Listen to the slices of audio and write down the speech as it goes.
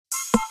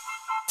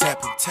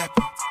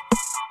tapping.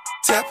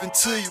 Tap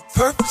into your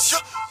purpose.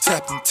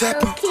 Tapping. Okay.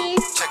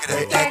 Check it out.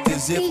 They act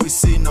as if we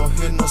see, no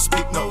hear, no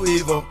speak, no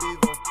evil.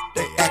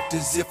 They act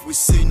as if we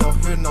see, no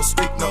hear, no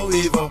speak, no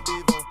evil.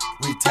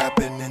 We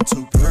tapping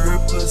into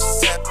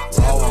purpose.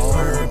 Raw on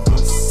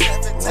purpose.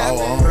 Raw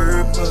on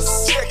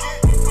purpose.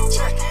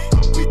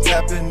 We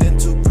tapping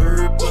into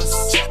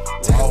purpose.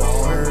 Raw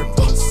on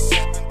purpose.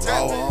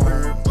 Raw on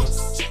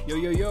purpose.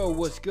 Yo,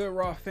 what's good,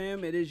 Raw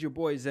fam? It is your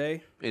boy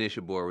Zay. And it's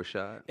your boy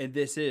Rashad. And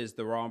this is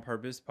the Raw on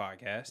Purpose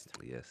podcast.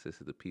 Yes, this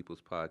is the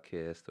People's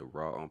Podcast, the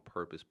Raw on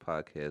Purpose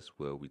podcast,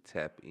 where we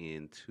tap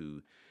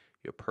into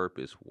your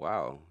purpose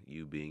while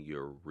you being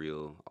your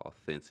real,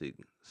 authentic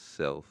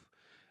self.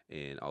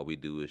 And all we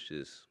do is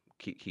just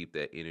keep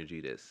that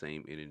energy, that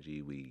same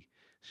energy we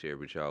share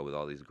with y'all with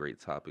all these great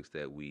topics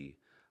that we,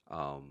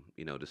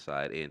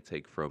 decide and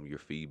take from your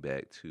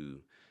feedback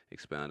to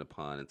expound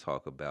upon and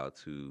talk about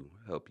to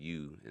help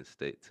you and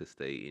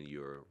stay in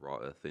your raw,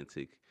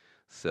 authentic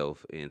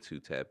self and to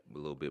tap a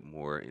little bit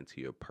more into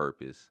your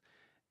purpose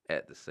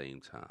at the same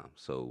time.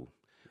 So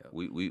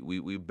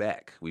we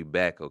back.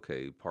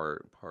 Okay,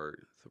 part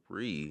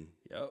 3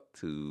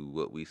 to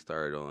what we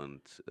started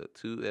on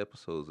 2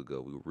 episodes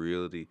ago. We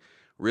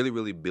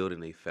really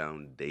building a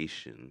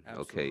foundation.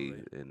 Absolutely. Okay,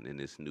 in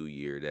this new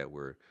year that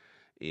we're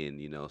in,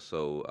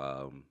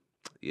 so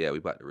we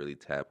about to really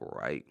tap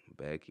right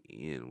back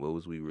in. What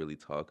was we really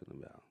talking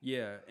about?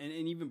 Yeah, and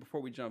even before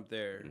we jump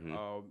there,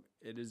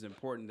 it is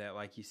important that,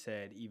 like you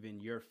said, even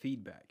your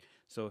feedback.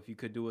 So if you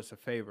could do us a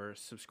favor,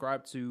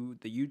 subscribe to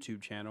the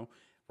YouTube channel,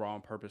 Raw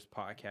on Purpose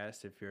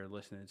Podcast. If you're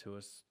listening to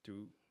us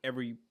through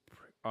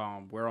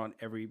we're on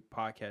every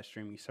podcast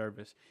streaming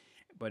service.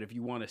 But if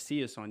you want to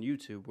see us on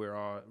YouTube, we're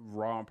on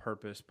Raw on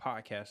Purpose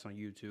Podcast on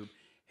YouTube.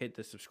 Hit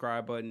the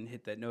subscribe button,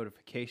 hit that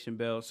notification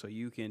bell so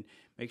you can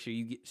make sure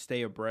you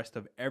stay abreast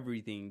of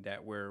everything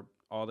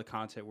all the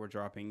content we're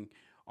dropping,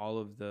 all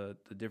of the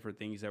different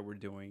things that we're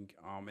doing.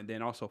 And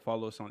then also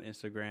follow us on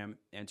Instagram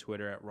and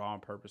Twitter at Raw on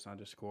Purpose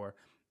 _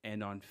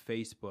 and on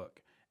Facebook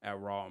at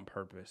Raw on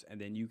Purpose.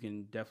 And then you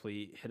can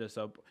definitely hit us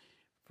up,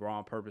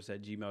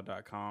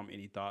 rawonpurpose@gmail.com.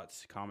 Any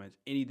thoughts, comments,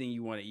 anything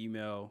you want to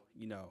email,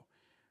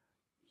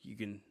 you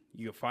can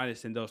find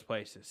us in those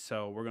places.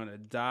 So we're going to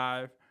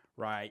dive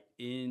right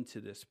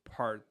into this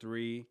part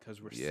 3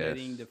 because we're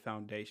setting the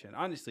foundation.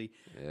 Honestly,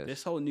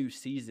 this whole new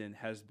season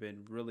has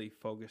been really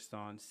focused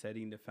on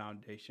setting the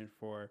foundation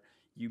for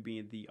you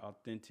being the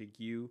authentic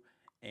you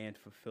and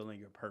fulfilling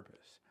your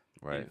purpose.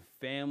 Right.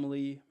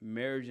 And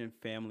marriage and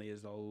family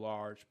is a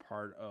large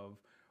part of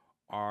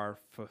our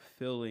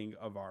fulfilling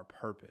of our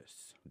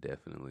purpose.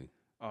 Definitely.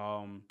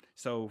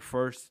 So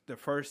the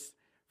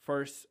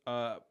first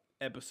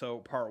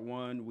episode, part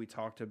 1, we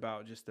talked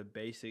about just the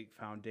basic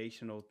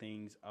foundational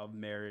things of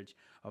marriage,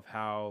 of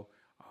how,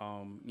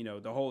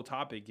 the whole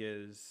topic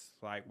is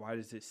like, why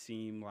does it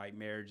seem like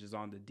marriage is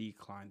on the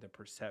decline, the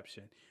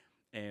perception?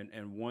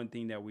 And one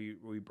thing that we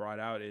brought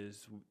out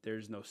is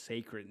there's no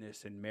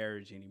sacredness in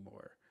marriage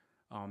anymore.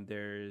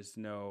 There is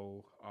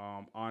no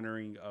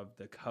honoring of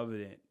the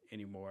covenant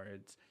anymore.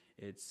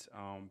 It's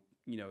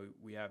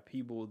we have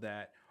people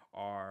that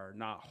are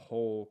not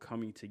whole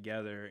coming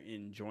together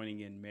and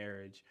joining in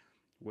marriage,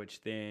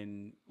 which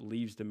then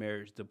leaves the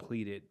marriage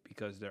depleted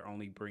because they're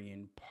only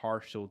bringing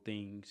partial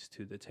things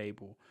to the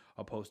table,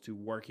 opposed to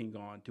working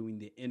on doing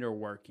the inner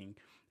working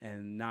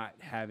and not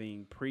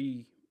having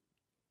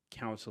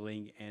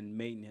pre-counseling and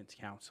maintenance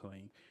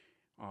counseling,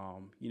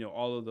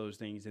 all of those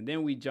things. And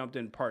then we jumped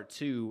in part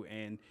 2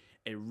 and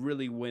it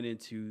really went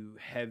into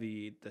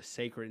heavy the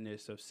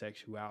sacredness of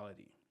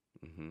sexuality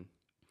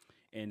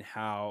and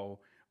how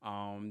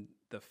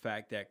the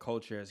fact that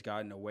culture has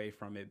gotten away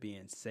from it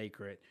being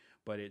sacred,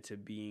 but it to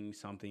being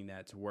something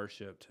that's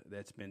worshipped,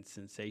 that's been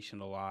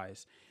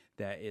sensationalized,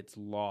 that it's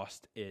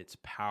lost its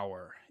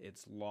power,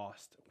 it's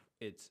lost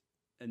its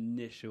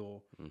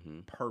initial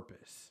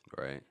purpose.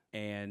 Right.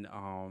 And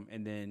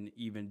then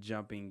even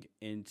jumping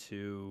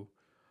into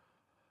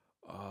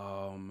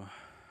what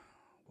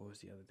was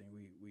the other thing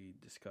we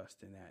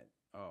discussed in that?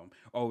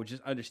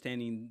 Just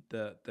understanding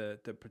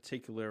the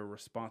particular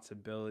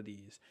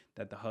responsibilities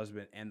that the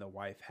husband and the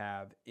wife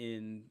have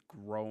in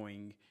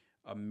growing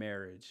a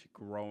marriage,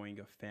 growing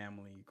a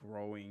family,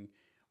 growing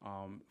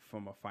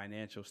from a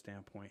financial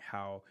standpoint,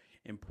 how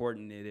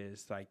important it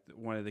is. Like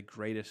one of the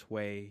greatest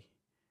way,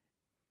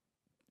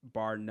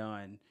 bar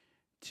none,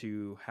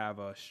 to have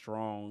a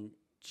strong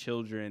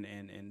children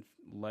and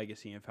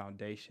legacy and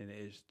foundation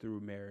is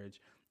through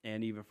marriage.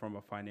 And even from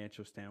a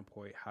financial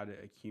standpoint, how to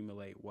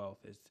accumulate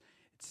wealth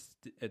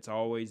it's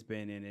always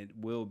been and it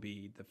will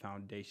be the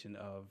foundation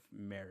of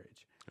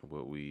marriage.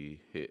 What we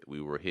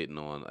were hitting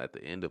on at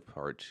the end of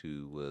part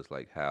 2 was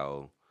like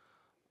how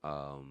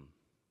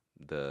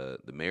the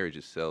marriage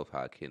itself,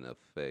 how it can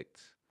affect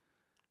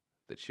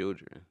the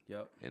children.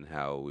 Yep. And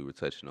how we were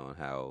touching on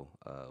how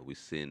we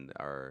send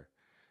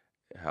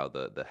how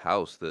the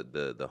house,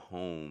 the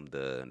home,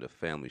 the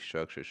family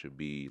structure should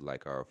be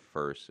like our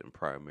first and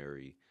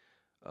primary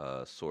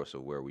source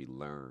of where we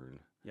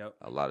learn Yep.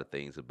 a lot of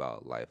things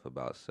about life,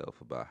 about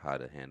self, about how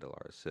to handle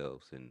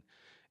ourselves and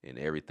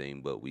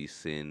everything. But we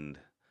send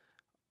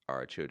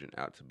our children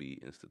out to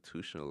be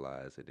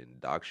institutionalized and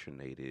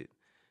indoctrinated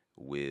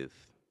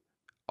with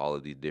all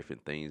of these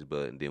different things,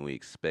 but then we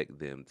expect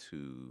them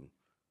to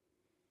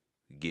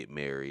get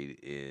married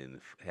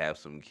and have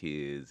some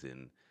kids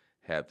and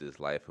have this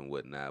life and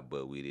whatnot,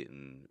 but we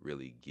didn't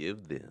really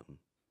give them.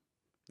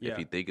 If Yeah.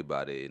 you think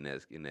about it in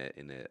that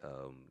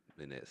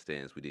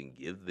stance, we didn't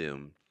give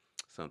them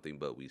something,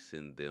 but we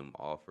send them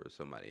off for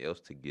somebody else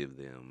to give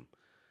them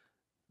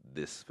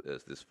this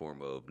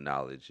form of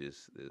knowledge,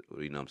 is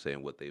you know what I'm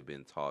saying, what they've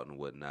been taught and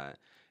whatnot.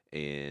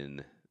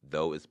 And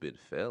though it's been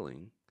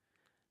failing,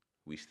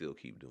 we still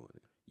keep doing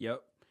it.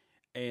 Yep.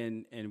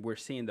 And we're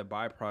seeing the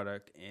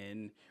byproduct,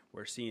 and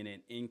we're seeing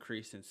an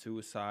increase in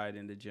suicide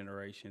in the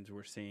generations.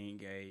 We're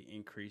seeing a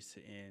increase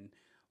in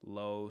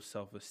low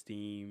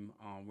self-esteem.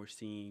 We're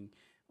seeing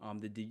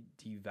the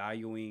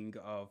devaluing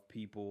of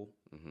people,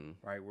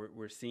 right?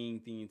 We're seeing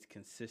things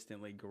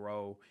consistently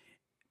grow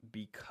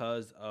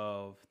because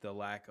of the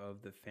lack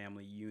of the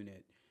family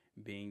unit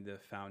being the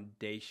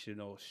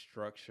foundational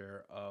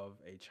structure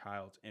of a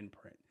child's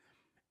imprint.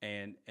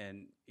 And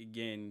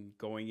again,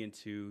 going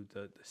into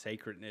the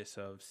sacredness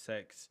of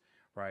sex,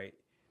 right?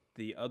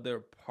 The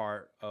other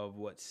part of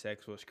what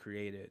sex was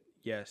created,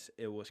 yes,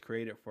 it was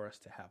created for us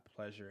to have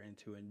pleasure and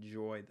to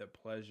enjoy the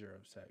pleasure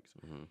of sex.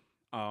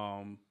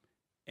 And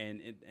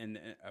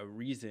a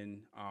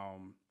reason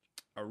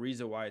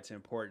why it's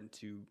important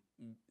to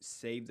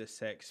save the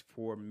sex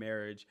for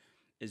marriage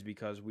is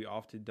because we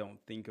often don't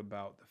think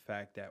about the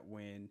fact that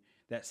when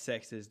that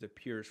sex is the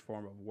purest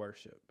form of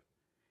worship,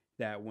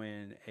 that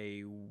when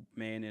a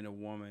man and a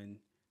woman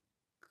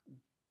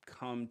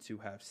come to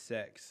have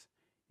sex,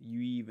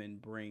 you even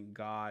bring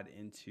God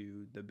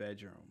into the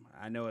bedroom.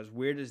 I know, as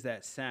weird as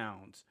that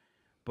sounds,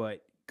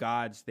 but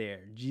God's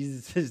there.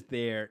 Jesus is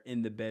there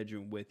in the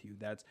bedroom with you.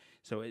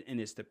 And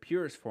it's the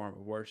purest form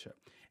of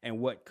worship. And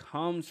what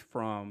comes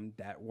from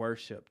that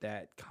worship,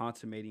 that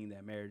consummating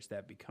that marriage,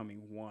 that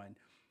becoming one,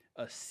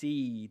 a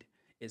seed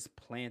is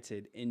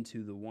planted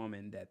into the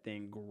woman that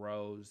then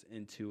grows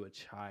into a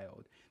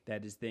child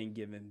that is then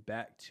given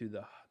back to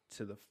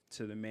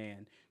the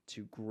man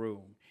to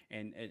groom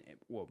and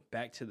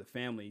back to the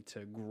family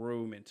to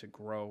groom and to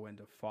grow and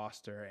to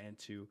foster and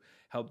to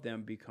help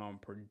them become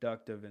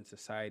productive in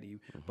society.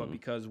 But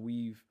because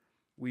we've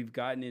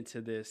gotten into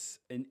this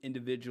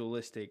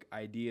individualistic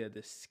idea,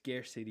 this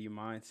scarcity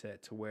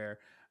mindset, to where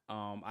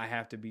I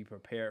have to be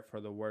prepared for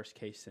the worst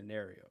case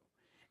scenario.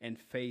 And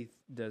faith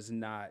does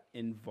not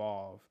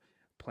involve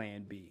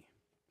plan B.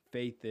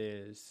 Faith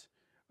is,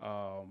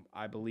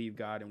 I believe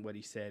God and what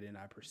he said, and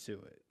I pursue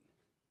it.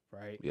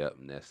 Right? Yep,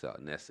 and that's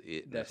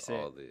it. That's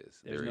all it is.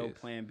 There's no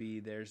plan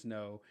B. There's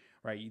no,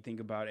 right? You think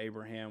about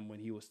Abraham when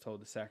he was told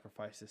to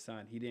sacrifice his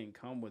son. He didn't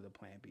come with a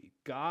plan B.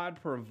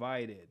 God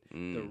provided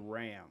the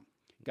ram.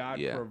 God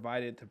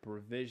provided the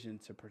provision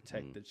to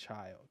protect the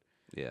child.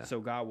 Yeah.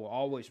 So God will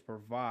always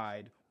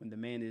provide when the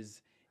man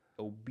is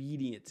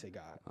obedient to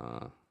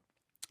God.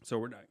 So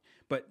we're not,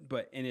 but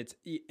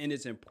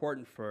it's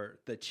important for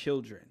the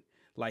children.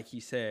 Like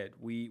he said,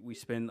 we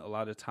spend a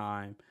lot of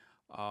time,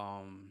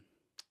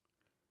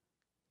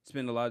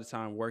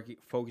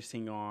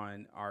 focusing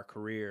on our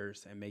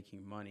careers and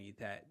making money,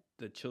 that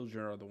the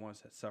children are the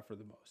ones that suffer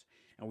the most.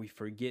 And we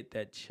forget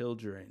that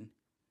children,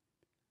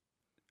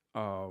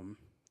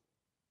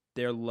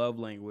 their love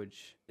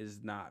language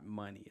is not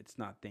money. It's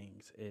not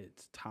things.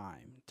 It's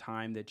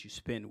time that you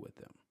spend with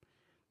them,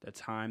 the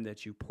time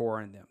that you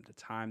pour in them, the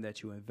time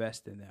that you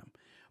invest in them.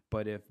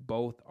 But if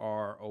both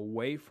are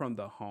away from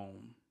the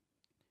home,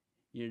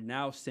 you're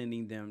now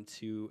sending them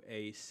to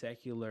a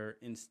secular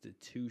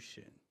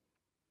institution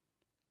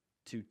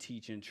to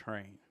teach and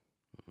train.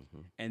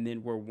 And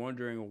then we're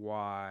wondering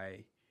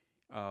why,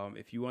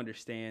 if you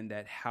understand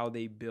that how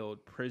they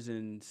build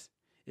prisons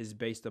is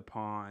based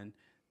upon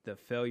the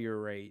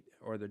failure rate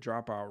or the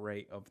dropout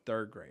rate of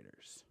third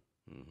graders.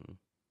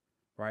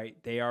 Right?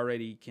 They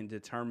already can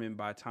determine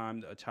by the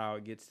time a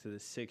child gets to the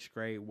 6th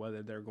grade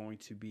whether they're going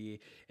to be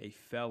a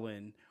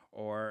felon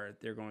or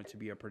they're going to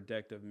be a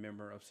productive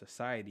member of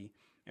society.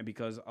 And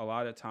because a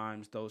lot of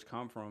times those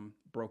come from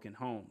broken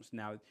homes.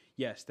 Now,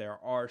 yes, there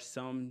are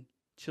some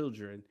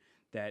children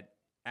that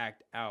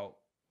act out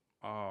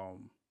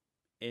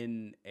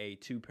in a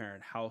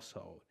 2-parent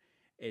household.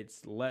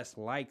 It's less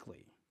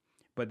likely.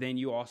 But then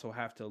you also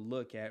have to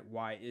look at,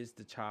 why is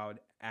the child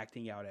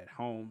acting out at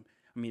home?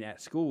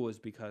 At school, is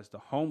because the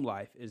home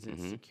life isn't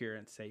secure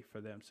and safe for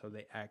them, so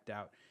they act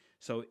out.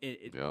 So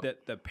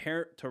the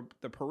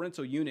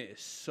parental unit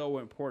is so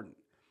important,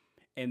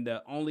 and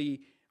the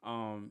only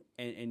and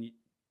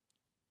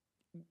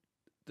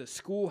the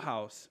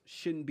schoolhouse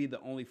shouldn't be the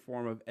only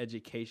form of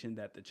education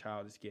that the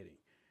child is getting.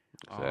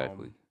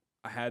 Exactly.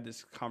 I had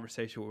this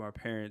conversation with my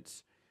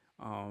parents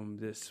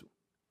this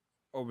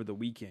over the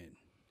weekend,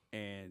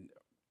 and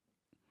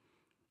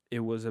it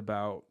was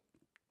about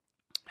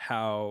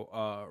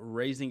how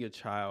raising a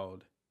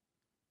child,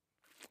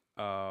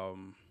 I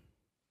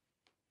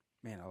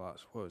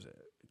lost, what was it?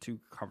 two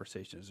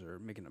conversations are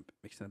mixing up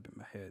in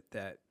my head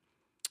that,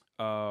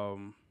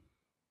 man,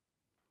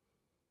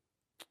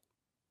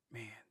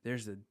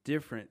 there's a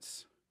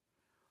difference.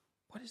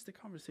 What is the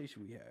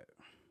conversation we had?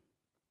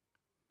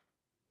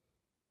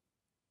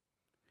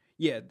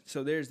 Yeah,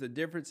 so there's the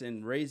difference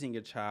in raising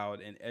a child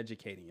and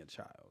educating a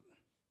child.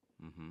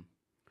 Mm-hmm.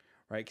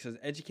 Right? Because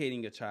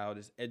educating a child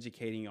is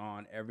educating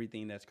on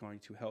everything that's going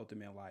to help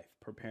them in life,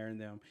 preparing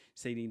them,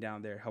 sitting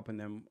down there, helping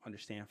them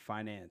understand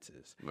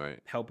finances, Right.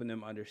 helping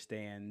them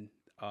understand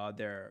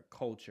their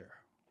culture,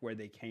 where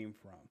they came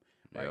from,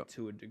 right, Yep.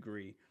 to a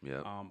degree,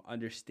 Yep.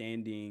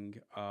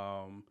 understanding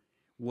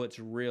what's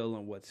real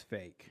and what's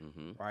fake,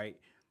 Mm-hmm. right?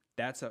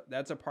 That's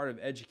a part of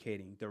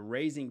educating. The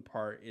raising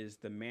part is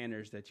the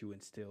manners that you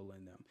instill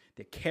in them,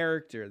 the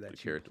character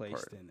that you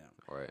placed in them,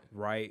 Right.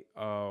 right?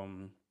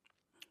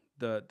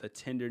 The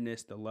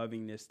tenderness, the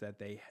lovingness that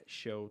they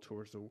show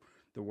towards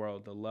the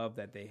world, the love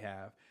that they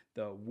have,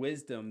 the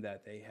wisdom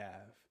that they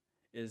have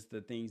is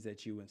the things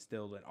that you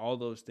instill in. All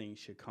those things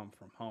should come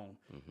from home.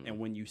 Mm-hmm. And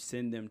when you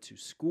send them to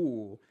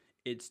school,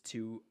 it's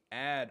to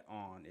add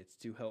on, it's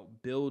to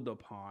help build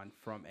upon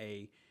from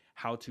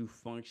how to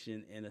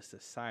function in a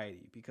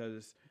society,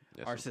 because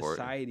That's our important.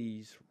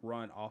 societies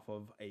run off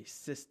of a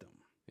system.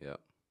 Yep.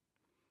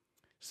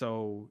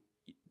 So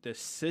the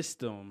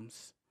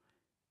systems,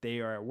 they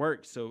are at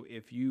work. So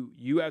if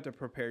you have to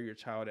prepare your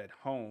child at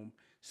home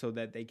so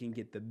that they can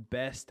get the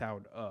best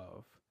out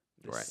of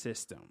the Right.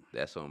 system.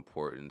 That's so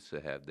important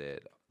to have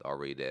that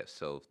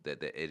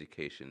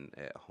education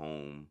at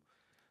home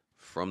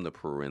from the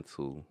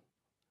parental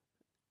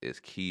is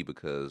key,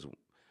 because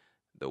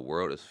the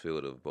world is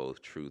filled of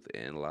both truth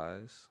and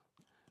lies.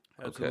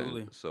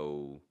 Absolutely. Okay.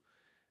 So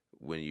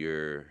when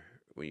you're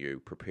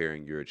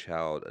preparing your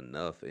child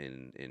enough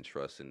and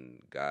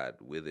trusting God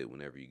with it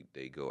whenever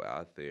they go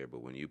out there,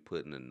 but when you're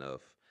putting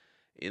enough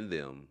in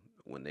them,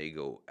 when they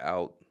go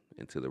out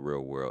into the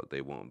real world,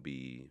 they won't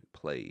be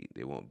played.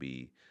 They won't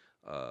be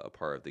a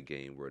part of the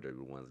game where they're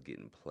the ones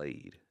getting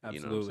played. Absolutely.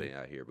 You know what I'm saying,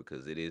 out here,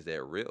 because it is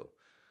that real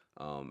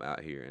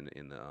out here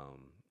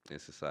in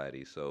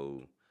society.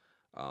 So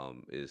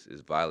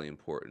it's vitally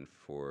important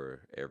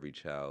for every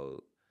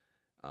child,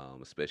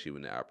 especially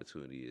when the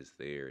opportunity is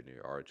there and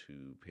there are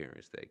two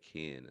parents that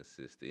can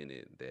assist in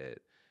it, that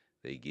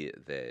they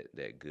get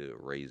that good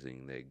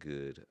raising, that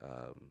good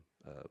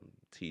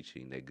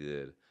teaching, that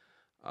good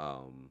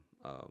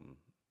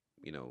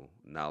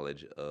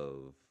knowledge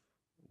of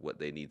what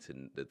they need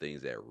to, the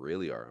things that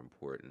really are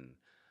important,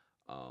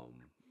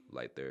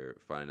 like they're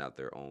finding out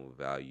their own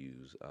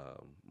values,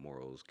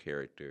 morals,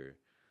 character,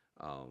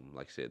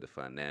 like I said, the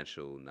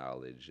financial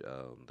knowledge,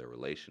 the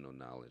relational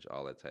knowledge,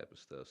 all that type of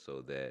stuff,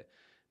 so that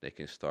they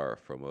can start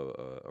from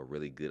a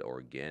really good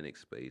organic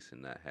space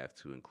and not have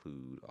to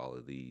include all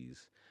of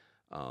these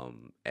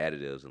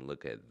additives and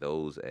look at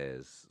those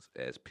as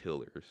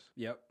pillars.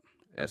 Yep.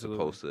 As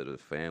Absolutely. opposed to the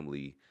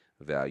family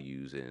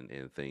values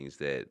and things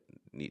that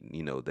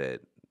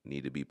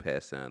need to be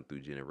passed down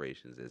through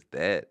generations, as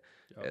that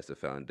Yep. as the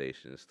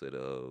foundation, instead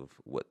of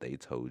what they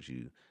told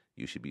you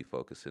should be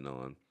focusing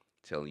on,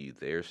 telling you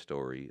their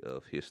story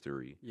of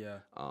history,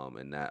 Yeah.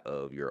 and not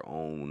of your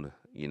own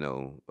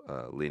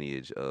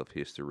lineage of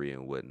history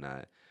and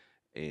whatnot.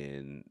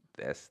 And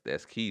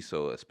that's key.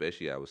 So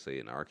especially, I would say,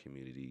 in our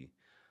community,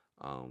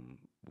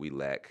 we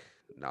lack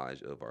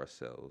knowledge of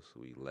ourselves.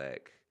 We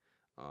lack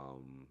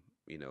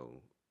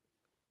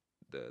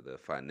the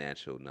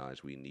financial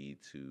knowledge we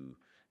need to,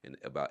 and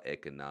about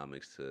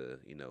economics to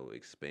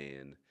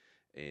expand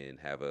and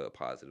have a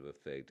positive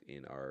effect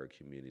in our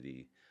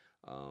community.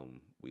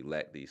 We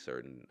lack these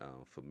certain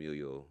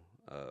familial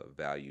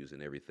values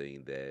and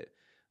everything that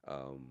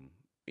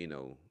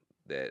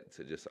that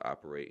to just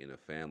operate in a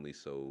family.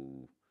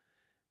 So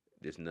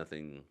there's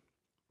nothing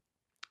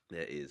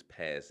that is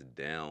passed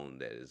down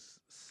that is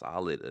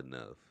solid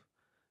enough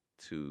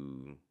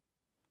to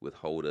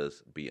withhold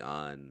us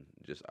beyond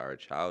just our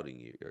childhood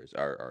years,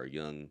 our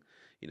young,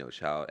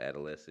 child,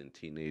 adolescent,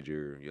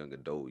 teenager, young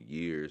adult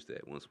years,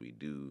 that once we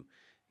do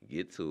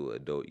get to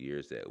adult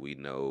years, that we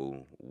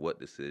know what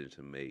decision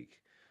to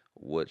make,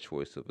 what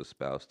choice of a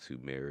spouse to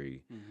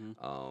marry,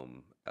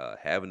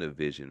 having a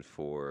vision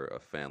for a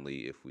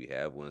family if we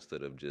have one,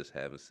 instead of just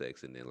having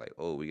sex and then like,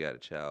 oh, we got a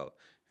child,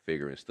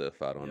 figuring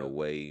stuff out on the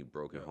way,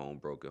 broken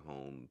home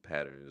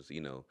patterns,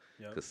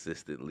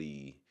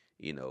 consistently,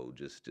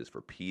 just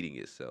repeating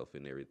itself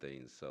and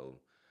everything. So,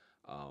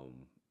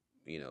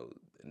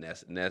 and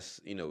that's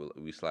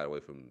we slide away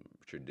from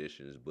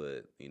traditions,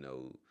 but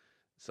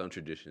some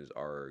traditions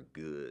are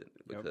good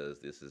because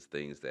this is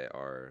things that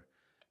are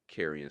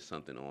carrying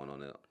something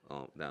on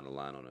down the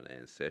line on an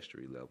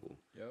ancestry level.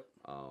 Yep.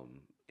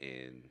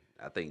 And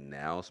I think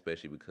now,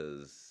 especially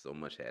because so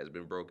much has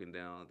been broken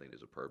down, I think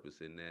there's a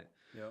purpose in that.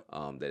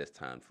 Yep. That it's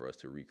time for us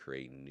to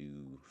recreate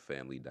new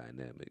family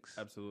dynamics.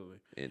 Absolutely.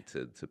 And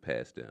to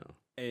pass down.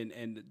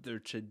 And their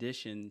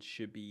tradition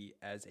should be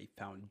as a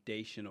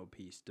foundational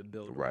piece to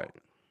build Right. on.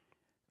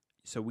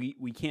 So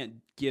we can't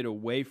get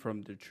away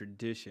from the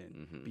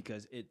tradition Mhm.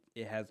 because it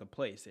has a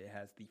place. It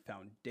has the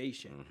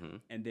foundation.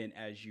 Mhm. And then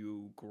as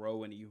you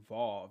grow and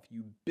evolve,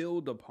 you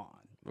build upon,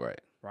 Right.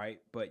 right?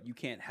 But you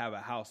can't have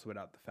a house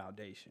without the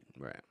foundation,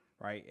 Right.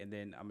 right? And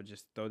then I'm going to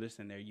just throw this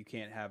in there. You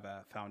can't have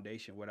a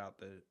foundation without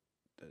the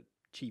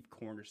chief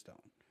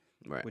cornerstone,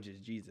 Right. which is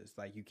Jesus.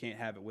 Like you can't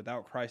have it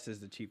without Christ as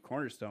the chief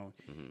cornerstone,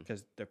 Mhm.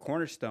 because the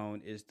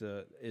cornerstone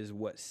is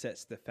what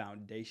sets the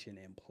foundation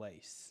in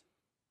place.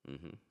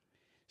 Mhm.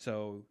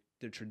 So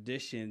the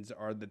traditions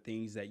are the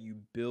things that you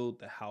build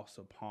the house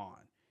upon.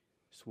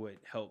 It's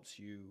what helps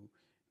you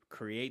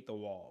create the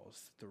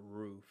walls, the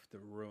roof, the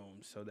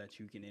room, so that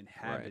you can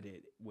inhabit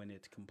it when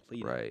it's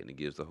completed. Right, and it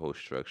gives the whole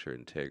structure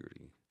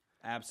integrity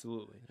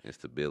Absolutely. and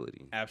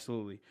stability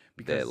Absolutely.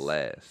 that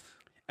lasts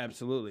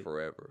Absolutely.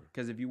 forever.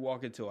 Because if you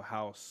walk into a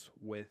house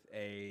with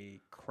a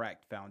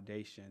cracked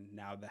foundation,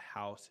 now the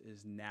house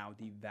is now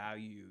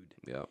devalued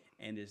Yep.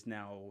 and is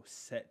now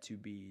set to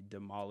be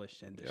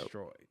demolished and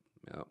destroyed.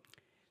 Yep.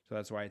 So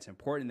that's why it's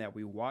important that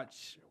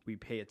we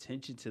pay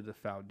attention to the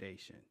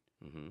foundation.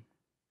 Mm-hmm.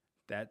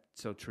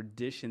 So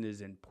tradition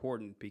is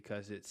important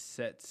because it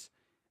sets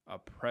a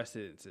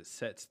precedence. It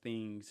sets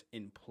things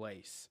in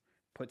place,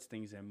 puts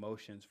things in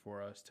motions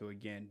for us to,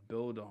 again,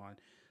 build on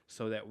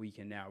so that we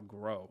can now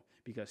grow.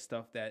 Because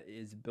stuff that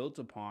is built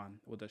upon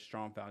with a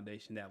strong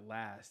foundation that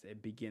lasts,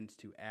 it begins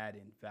to add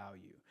in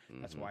value.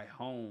 Mm-hmm. That's why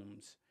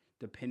homes,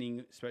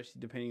 especially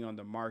depending on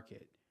the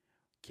market,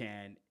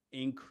 can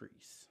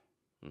increase.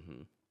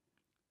 Mm-hmm.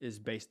 Is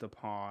based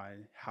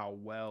upon how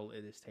well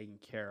it is taken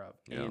care of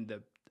and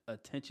the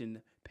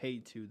attention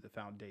paid to the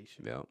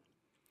foundation. Yep.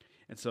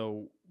 And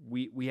so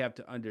we have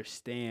to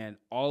understand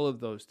all of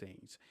those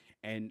things.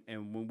 And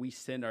when we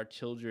send our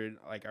children,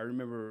 like I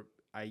remember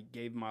I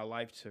gave my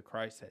life to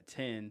Christ at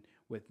 10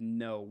 with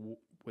no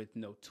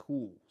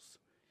tools.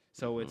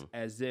 So it's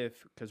as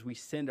if, because we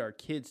send our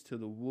kids to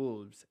the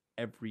wolves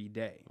every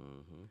day.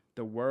 Mm-hmm.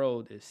 The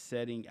world is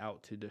setting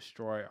out to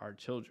destroy our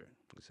children.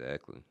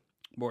 Exactly.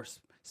 More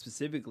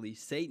specifically,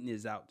 Satan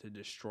is out to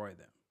destroy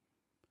them.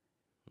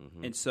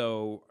 Mm-hmm. And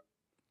so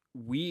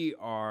we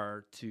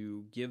are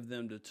to give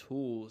them the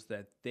tools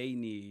that they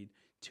need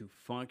to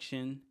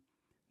function.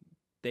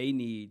 They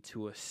need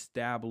to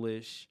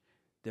establish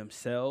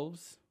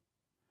themselves,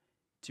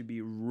 to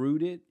be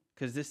rooted,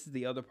 because this is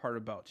the other part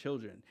about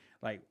children.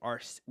 Like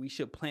we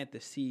should plant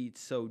the seed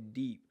so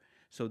deep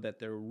so that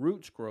their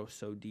roots grow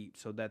so deep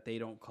so that they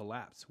don't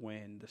collapse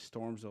when the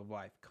storms of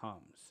life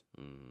comes.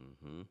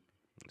 Mm-hmm.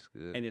 That's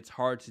good. And it's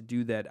hard to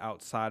do that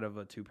outside of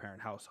a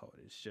two-parent household.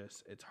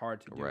 It's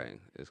hard to do. Right.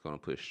 It's going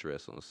to put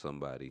stress on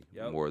somebody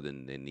Yep. more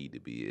than they need to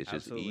be. It's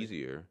Absolutely. just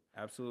easier.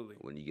 Absolutely.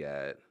 When you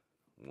got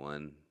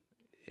one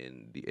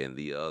and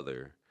the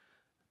other.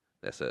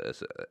 That's a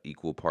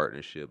equal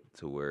partnership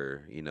to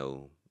where,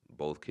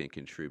 both can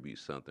contribute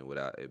something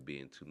without it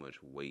being too much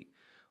weight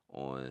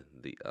on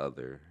the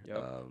other.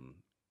 Yep.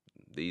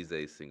 These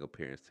days, single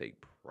parents take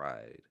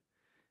pride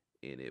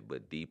in it,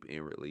 but deep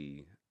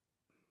inwardly,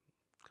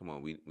 come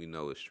on, we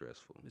know it's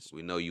stressful.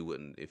 We know you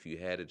wouldn't, if you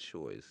had a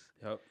choice,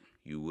 Yep.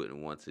 you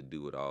wouldn't want to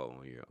do it all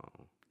on your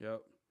own.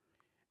 Yep.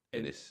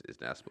 And it's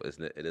not,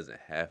 it doesn't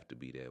have to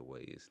be that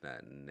way. It's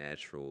not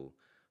natural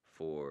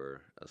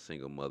for a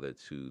single mother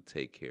to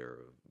take care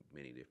of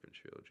many different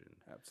children.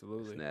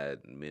 Absolutely. It's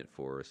not meant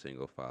for a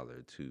single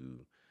father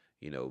to,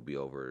 be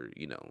over,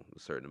 a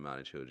certain amount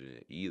of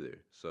children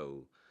either.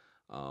 So,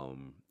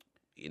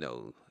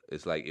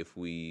 it's like if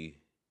we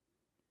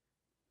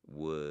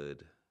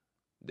would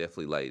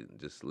definitely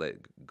just let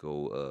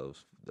go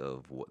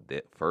of what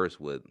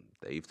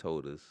they've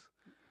told us,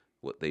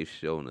 what they've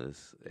shown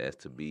us as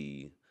to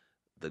be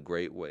the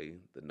great way,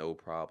 the no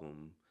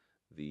problem,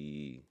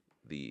 the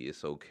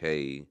it's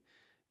okay,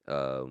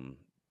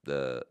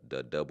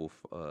 the double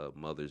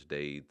Mother's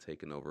Day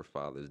taking over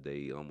Father's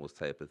Day almost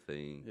type of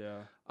thing.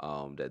 Yeah.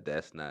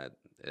 That's not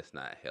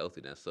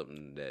healthy. That's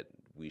something that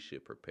we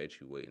should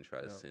perpetuate and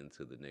try to send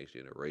to the next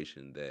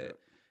generation. That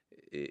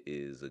it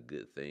is a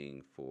good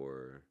thing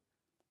for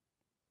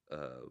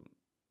a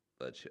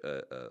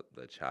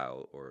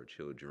child or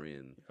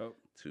children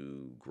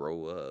to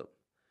grow up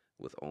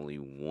with only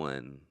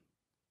one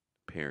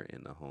parent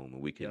in the home.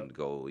 And we can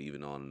go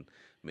even on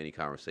many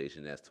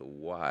conversations as to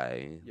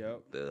why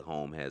the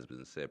home has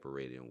been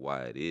separated and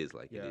why it is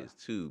like it is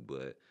too.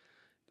 But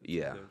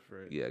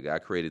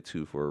God created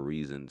two for a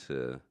reason,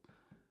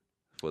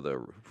 for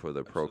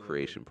the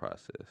procreation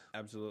process.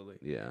 Absolutely.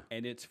 Yeah.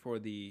 And it's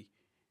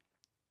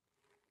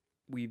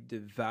we've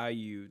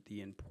devalued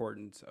the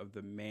importance of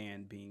the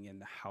man being in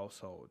the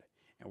household.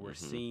 And we're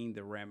seeing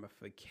the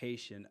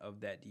ramification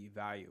of that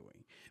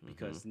devaluing.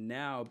 Because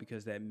now,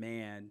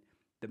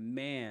 the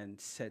man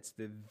sets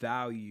the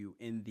value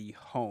in the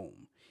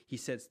home. He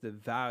sets the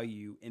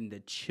value in the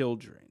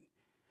children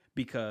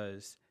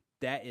because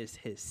that is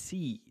his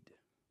seed.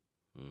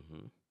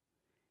 Mm-hmm.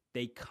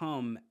 They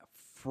come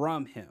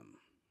from him.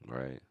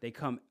 Right. They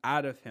come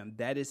out of him.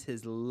 That is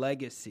his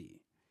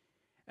legacy.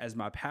 As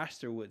my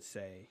pastor would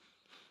say,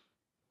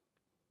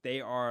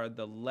 They are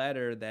the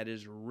letter that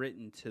is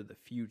written to the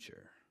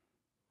future.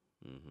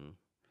 Mm-hmm.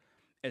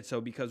 And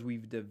so because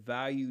we've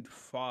devalued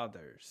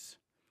fathers,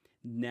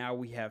 now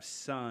we have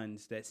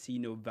sons that see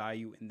no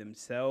value in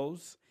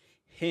themselves.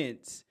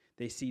 Hence,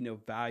 they see no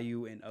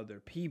value in other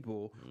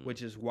people,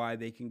 which is why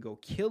they can go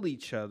kill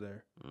each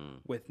other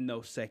with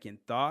no second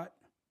thought,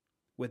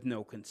 with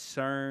no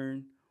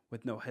concern,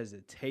 with no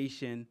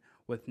hesitation,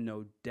 with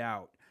no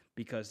doubt,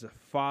 because the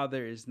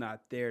father is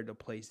not there to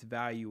place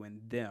value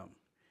in them.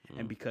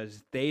 And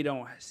because they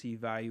don't see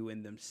value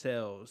in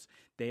themselves,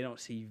 they don't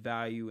see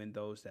value in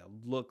those that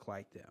look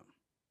like them.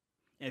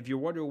 And if you're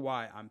wondering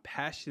why I'm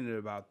passionate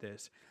about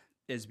this,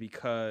 is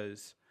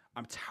because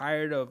I'm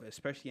tired of,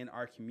 especially in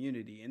our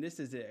community, and this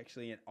is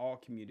actually in all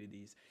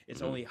communities,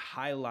 it's only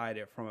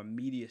highlighted from a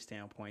media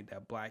standpoint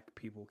that black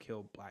people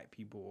kill black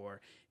people, or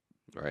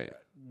Right.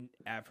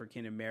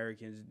 African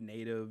Americans,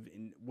 Native,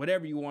 and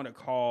whatever you want to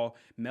call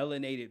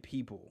melanated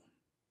people,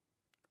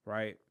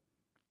 right?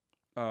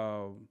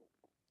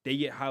 They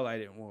get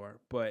highlighted more,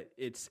 but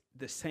it's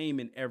the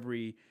same in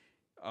every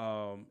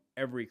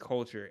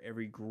culture,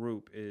 every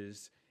group.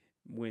 Is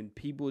when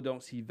people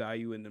don't see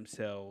value in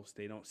themselves,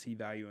 they don't see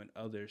value in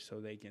others, so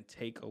they can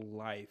take a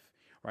life,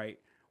 right?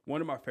 One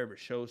of my favorite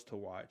shows to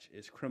watch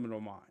is Criminal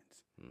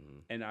Minds.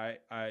 And I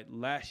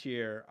last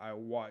year I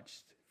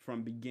watched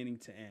from beginning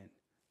to end.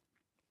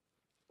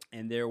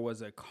 And there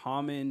was a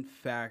common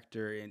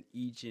factor in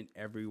each and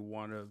every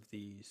one of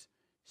these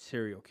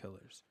serial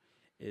killers,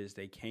 is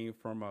they came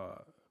from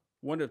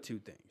one of two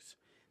things.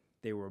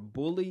 They were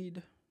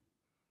bullied,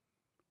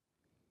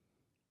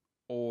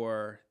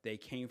 or they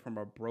came from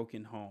a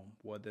broken home,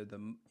 whether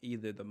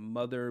either the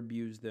mother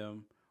abused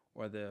them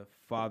or the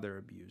father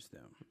abused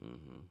them.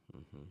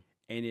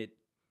 And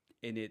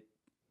it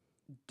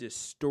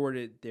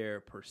distorted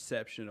their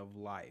perception of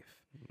life.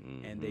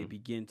 And they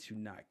begin to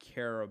not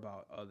care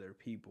about other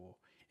people.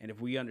 And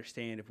if we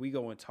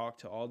go and talk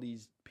to all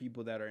these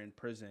people that are in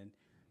prison,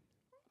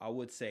 I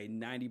would say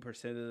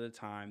 90% of the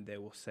time they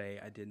will say,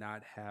 I did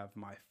not have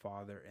my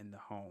father in the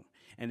home.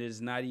 And it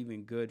is not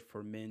even good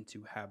for men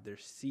to have their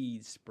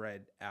seeds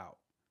spread out.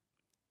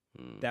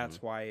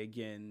 That's why,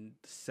 again,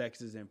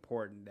 sex is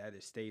important, that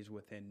it stays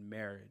within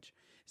marriage.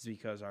 It's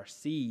because our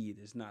seed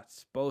is not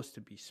supposed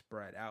to be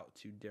spread out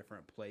to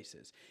different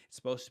places. It's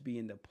supposed to be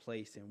in the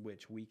place in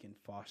which we can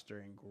foster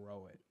and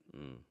grow it.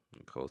 And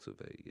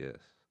cultivate, yes.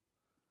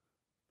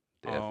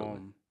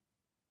 Definitely.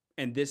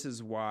 And this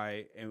is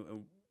why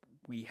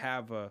we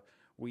have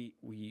we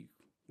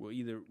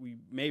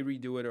may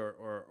redo it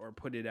or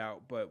put it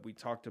out, but we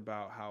talked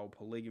about how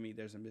polygamy,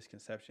 there's a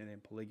misconception in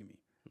polygamy.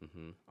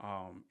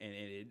 And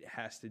it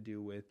has to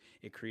do with,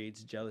 it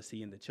creates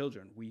jealousy in the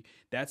children.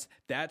 That's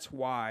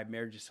why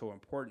marriage is so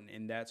important,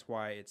 and that's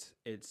why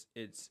it's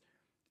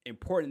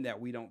important that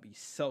we don't be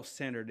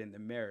self-centered in the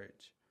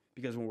marriage,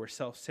 because when we're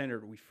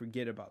self-centered, we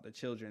forget about the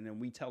children, and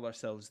we tell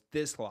ourselves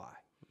this lie,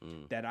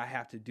 that I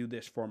have to do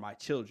this for my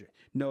children.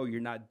 No, you're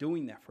not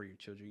doing that for your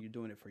children. You're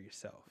doing it for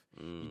yourself.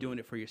 You're doing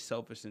it for your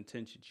selfish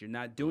intentions. You're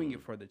not doing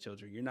it for the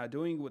children. You're not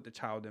doing it with the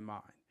child in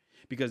mind.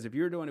 Because if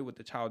you're doing it with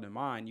the child in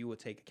mind, you will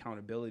take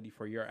accountability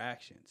for your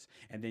actions,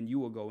 and then you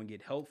will go and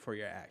get help for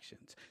your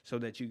actions, so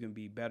that you can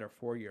be better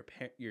for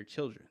your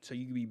children, so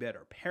you can be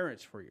better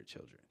parents for your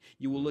children.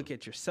 You will look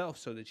at yourself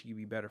so that you can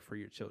be better for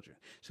your children,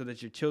 so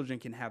that your children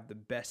can have the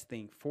best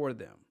thing for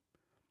them.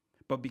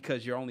 But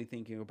because you're only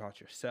thinking about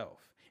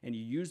yourself, and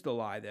you use the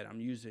lie that I'm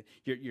using,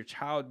 your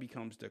child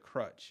becomes the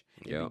crutch.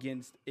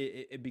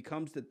 It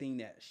becomes the thing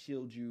that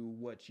shields you,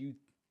 what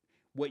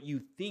you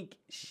think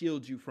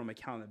shields you from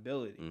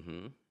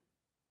accountability.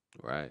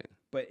 Right.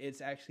 But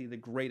it's actually the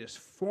greatest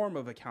form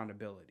of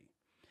accountability,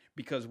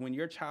 because when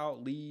your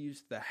child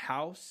leaves the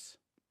house,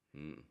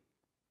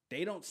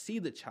 they don't see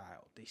the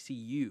child. They see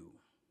you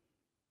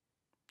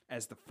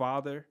as the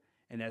father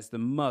and as the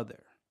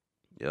mother.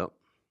 Yep.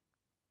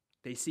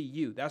 They see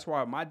you. That's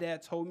why my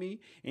dad told me,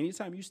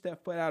 anytime you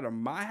step foot out of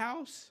my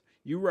house,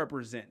 you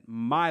represent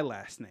my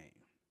last name.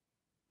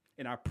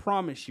 And I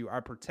promise you, I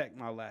protect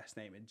my last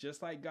name. And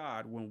just like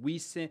God,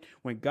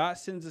 when God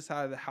sends us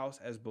out of the house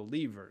as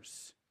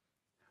believers,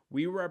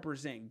 we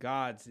represent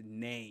God's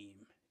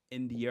name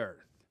in the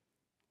earth.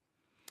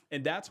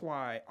 And that's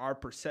why our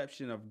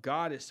perception of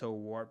God is so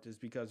warped, is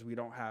because we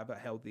don't have a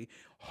healthy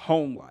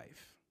home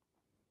life.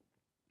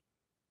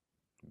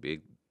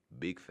 Big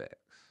facts.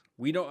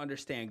 We don't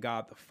understand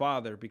God the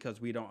Father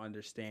because we don't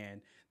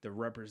understand the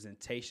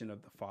representation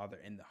of the Father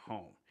in the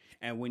home.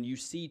 And when you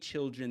see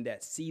children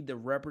that see the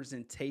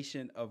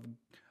representation of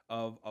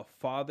a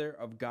father,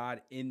 of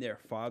God in their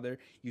father,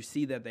 you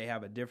see that they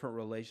have a different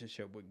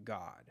relationship with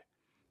God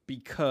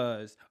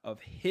because of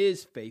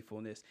his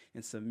faithfulness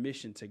and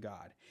submission to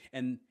God.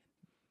 And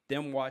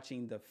them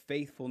watching the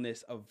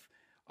faithfulness of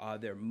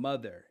their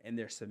mother and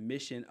their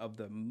submission of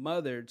the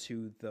mother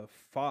to the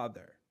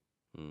father.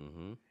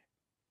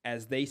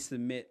 As they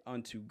submit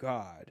unto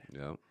God,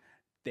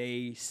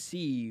 they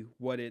see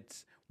what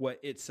it's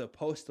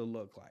supposed to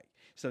look like.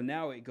 So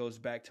now it goes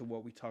back to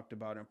what we talked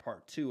about in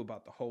part 2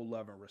 about the whole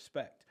love and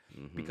respect,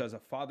 because a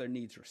father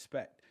needs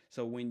respect.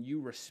 So when you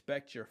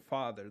respect your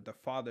father, the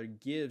father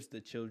gives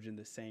the children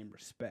the same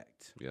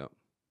respect. Yep.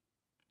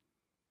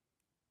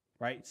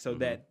 Right? So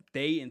that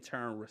they in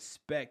turn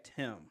respect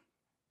him.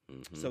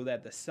 So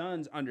that the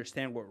sons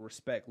understand what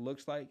respect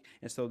looks like,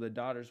 and so the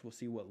daughters will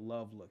see what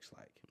love looks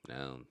like.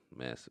 Now,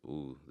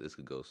 this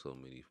could go so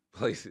many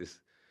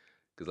places.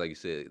 Because like you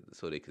said,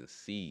 so they can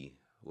see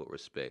what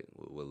respect,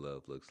 what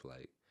love looks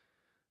like.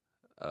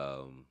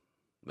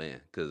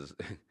 Because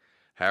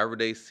however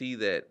they see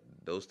that,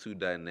 those two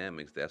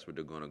dynamics, that's what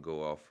they're going to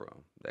go off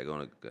from. That's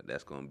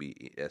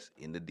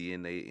in the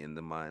DNA, in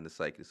the mind, the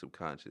psychic,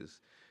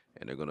 subconscious,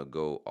 and they're going to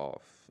go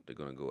off. They're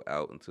going to go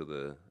out into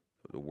the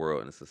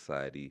world and the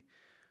society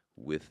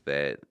with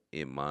that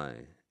in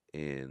mind.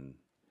 And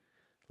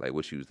like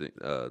what you was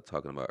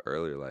talking about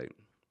earlier, like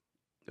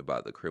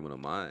about the criminal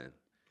mind,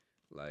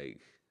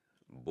 like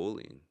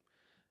bullying.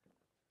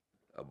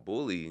 A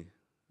bully,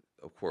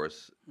 of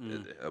course,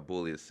 a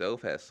bully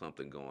itself has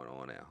something going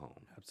on at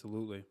home.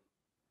 Absolutely.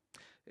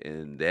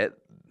 And that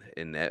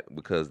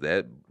because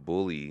that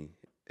bully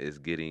is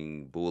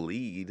getting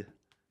bullied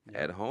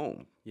at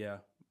home. Yeah.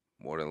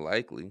 More than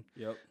likely.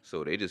 Yep.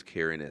 So they just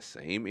carrying that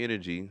same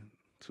energy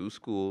to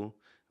school.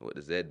 What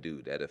does that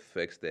do? That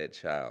affects that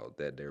child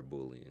that they're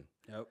bullying.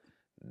 Yep.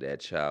 That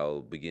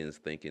child begins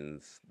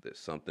thinking there's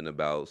something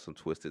about some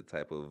twisted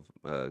type of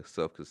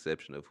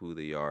self-conception of who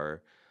they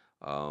are.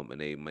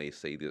 And they may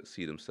see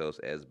themselves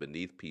as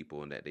beneath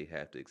people, and that they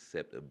have to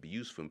accept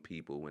abuse from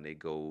people when they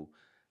go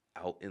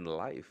out in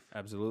life.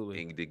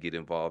 Absolutely. And to get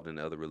involved in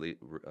other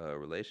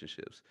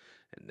relationships.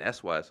 And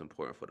that's why it's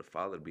important for the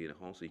father to be in the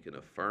home so he can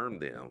affirm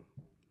them.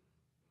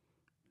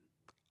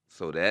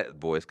 So that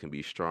voice can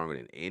be stronger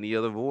than any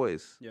other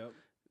voice. Yep.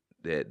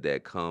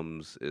 That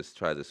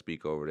tries to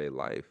speak over their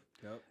life.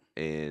 Yep.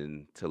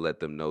 And to let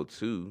them know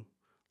too,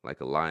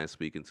 like a lion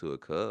speaking to a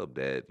cub,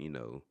 that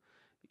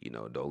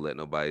don't let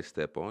nobody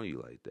step on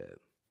you like that.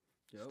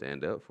 Yep.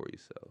 Stand up for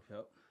yourself.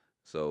 Yep.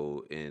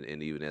 So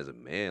and even as a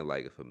man,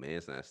 like if a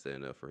man's not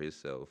standing up for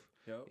himself,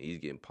 he's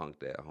getting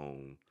punked at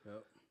home.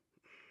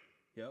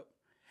 Yep.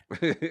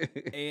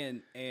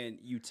 and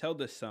you tell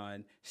the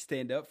son,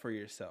 stand up for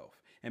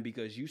yourself. And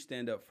because you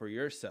stand up for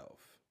yourself,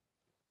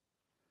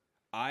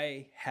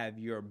 I have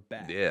your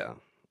back. Yeah.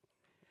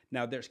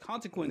 Now there's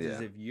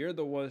consequences if you're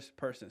the worst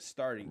person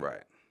starting.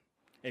 Right.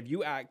 If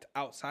you act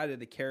outside of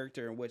the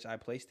character in which I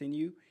placed in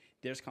you,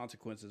 there's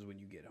consequences when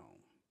you get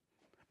home.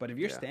 But if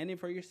you're standing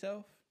for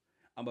yourself,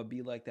 I'm going to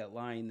be like that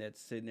lion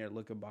that's sitting there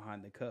looking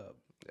behind the cub.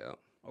 Yeah.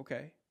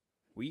 Okay.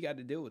 Well, you got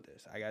to deal with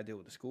this. I got to deal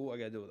with the school. I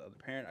got to deal with the other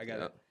parent. I'm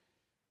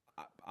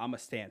going to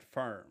stand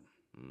firm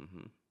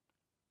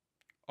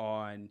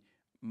on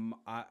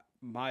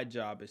my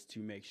job is to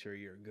make sure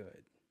you're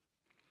good.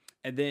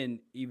 And then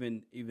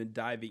even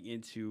diving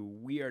into,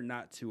 we are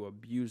not to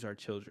abuse our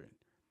children.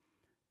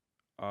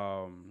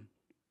 God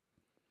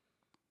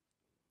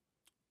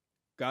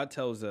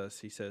tells us,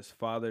 he says,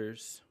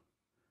 fathers,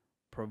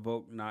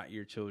 provoke not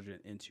your children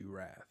into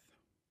wrath.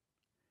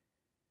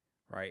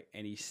 Right?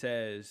 And he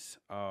says,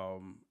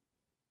 the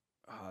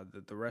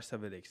rest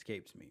of it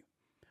escapes me.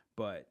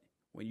 But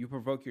when you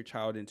provoke your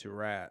child into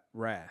wrath,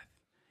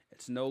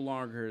 it's no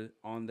longer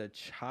on the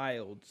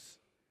child's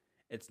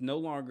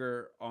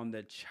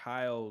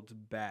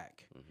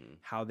back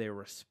how they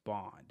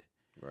respond.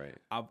 Right.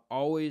 I've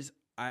always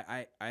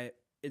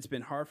it's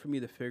been hard for me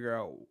to figure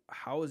out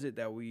how is it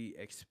that we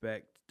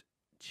expect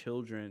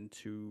children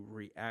to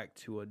react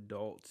to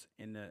adults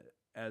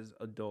as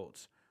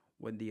adults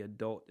when the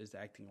adult is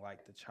acting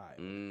like the child.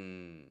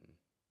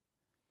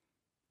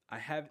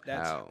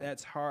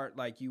 That's hard.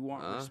 Like you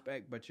want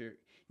respect, but you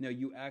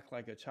act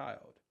like a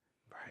child.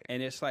 Right.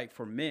 And it's like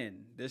for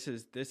men, this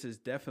is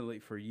definitely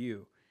for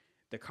you.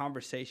 The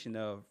conversation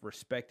of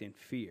respect and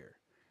fear.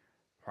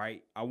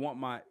 Right? I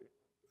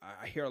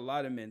hear a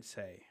lot of men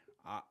say,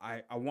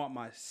 I want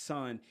my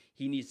son,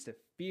 he needs to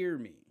fear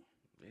me.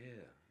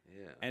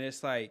 Yeah. And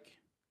it's like,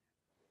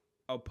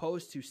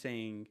 opposed to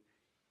saying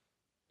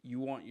you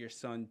want your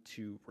son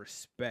to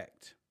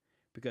respect.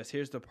 Because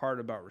here's the part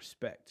about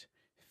respect.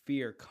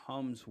 Fear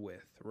comes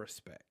with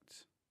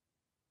respect.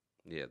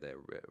 Yeah, that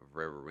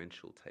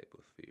reverential type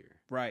of fear.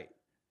 Right.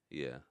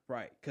 Yeah.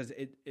 Right. Because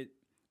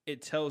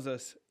it tells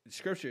us,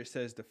 Scripture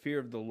says the fear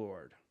of the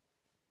Lord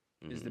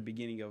is the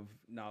beginning of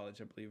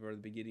knowledge, I believe, or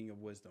the beginning of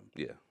wisdom.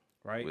 Yeah.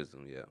 Right?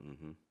 Wisdom, yeah.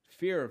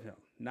 Fear of him.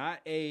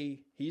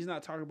 He's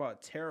not talking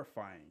about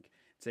terrifying.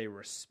 It's a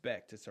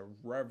respect. It's a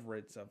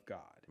reverence of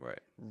God. Right.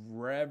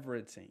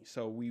 Reverencing.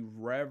 So we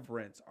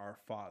reverence our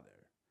Father.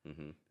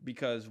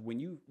 Because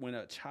when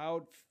a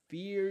child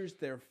fears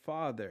their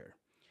father,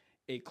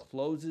 it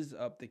closes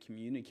up the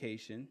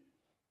communication.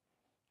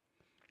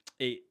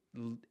 It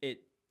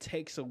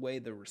takes away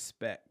the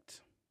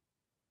respect.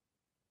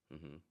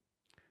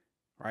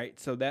 Right?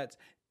 So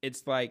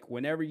it's like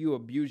whenever you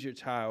abuse your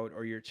child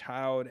or your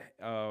child,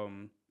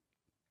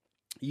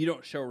 you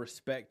don't show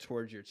respect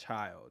towards your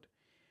child,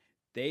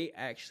 they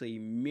actually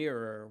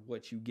mirror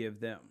what you give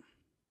them.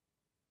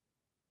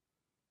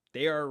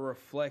 They are a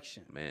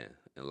reflection. Man,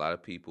 and a lot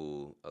of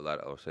people,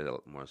 or say that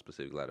more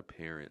specific, a lot of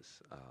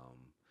parents,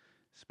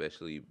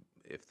 especially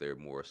if they're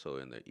more so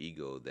in their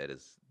ego, that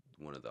is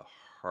one of the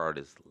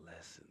hardest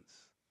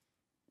lessons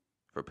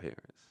for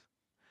parents.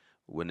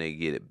 When they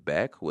get it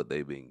back, what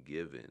they've been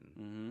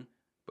given,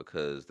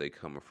 because they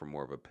come from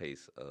more of a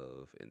pace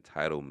of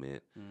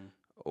entitlement,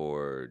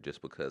 or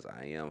just because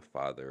I am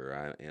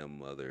father, I am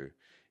mother,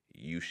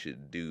 you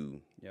should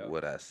do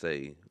what I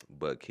say.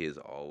 But kids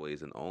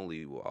always and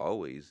only will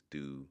always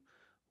do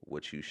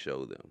what you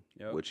show them.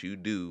 What you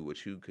do,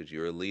 because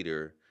you're a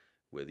leader,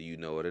 whether you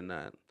know it or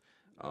not.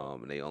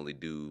 And they only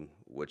do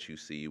what you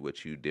see,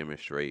 what you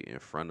demonstrate in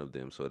front of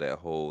them. So that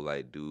whole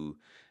like do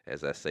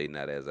as I say,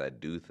 not as I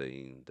do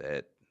thing,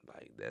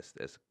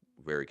 that's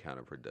very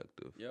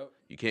counterproductive.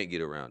 You can't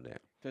get around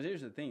that. Because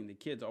here's the thing: the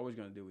kid's always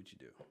going to do what you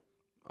do.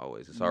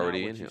 Always, it's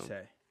already in him.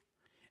 Say.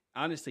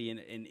 Honestly, in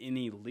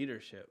any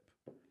leadership,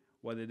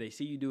 whether they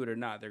see you do it or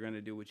not, they're going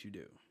to do what you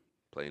do.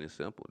 Plain and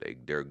simple.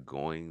 They're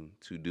going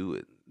to do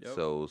it.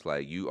 So it's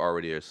like you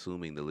already are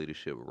assuming the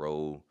leadership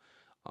role,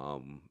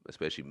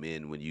 especially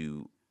men when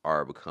you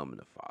are becoming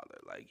a father.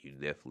 Like you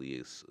definitely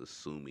is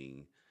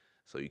assuming.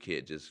 So you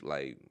can't just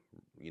like,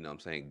 you know what I'm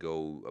saying,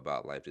 go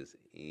about life just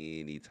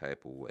any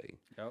type of way.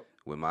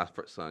 When my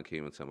first son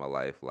came into my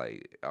life,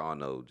 like, I don't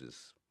know,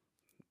 just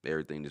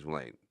everything just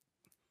went like,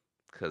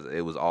 because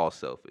it was all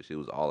selfish. It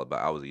was all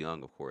about, I was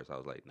young, of course. I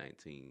was like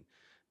 19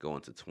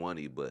 going to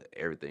 20, but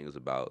everything was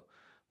about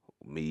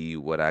me,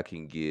 what I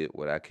can get,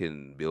 what I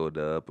can build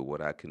up, and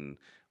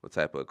what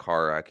type of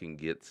car I can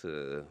get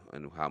to,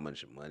 and how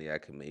much money I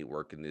can make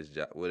working this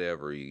job,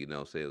 whatever, you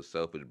know, say it was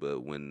selfish.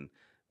 But when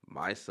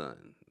my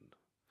son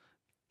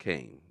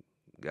came,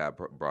 God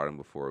brought him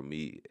before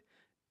me,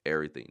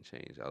 everything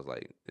changed. I was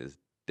like, it's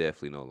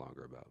definitely no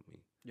longer about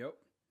me.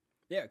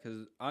 Yeah,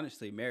 because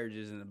honestly, marriage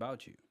isn't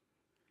about you.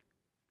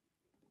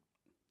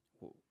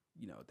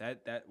 You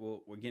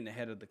know, we're getting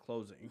ahead of the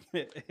closing.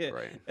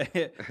 Right.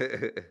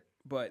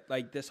 But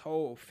like this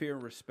whole fear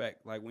and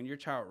respect, like when your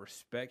child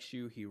respects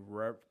you,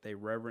 they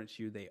reverence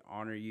you, they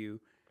honor you,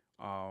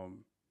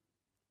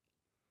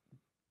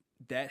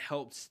 that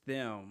helps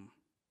them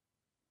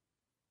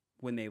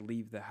when they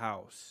leave the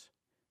house.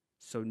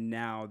 So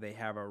now they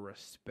have a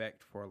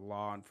respect for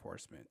law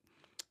enforcement.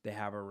 They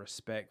have a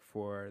respect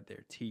for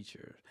their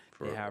teachers.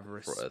 They have for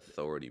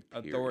authority.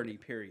 Authority,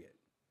 period.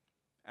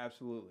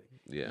 Absolutely.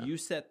 Yeah. You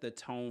set the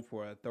tone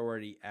for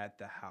authority at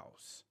the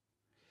house.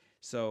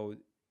 So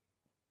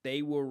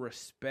they will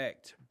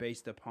respect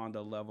based upon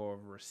the level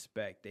of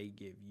respect they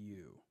give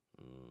you.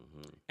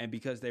 And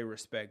because they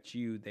respect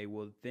you, they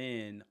will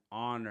then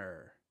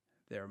honor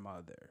their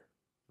mother.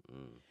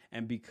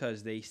 And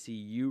because they see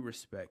you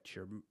respect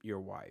your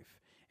wife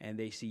and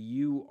they see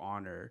you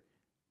honor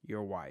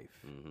your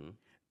wife,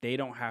 they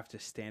don't have to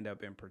stand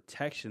up in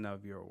protection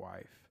of your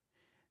wife.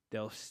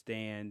 They'll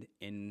stand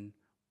in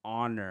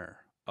honor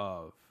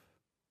of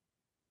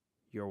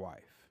your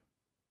wife.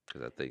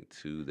 Because I think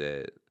too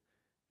that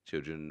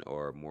children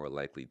are more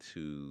likely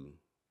to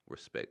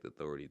respect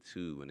authority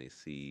too when they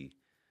see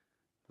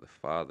the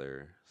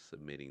father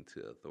submitting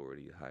to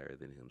authority higher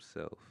than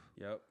himself.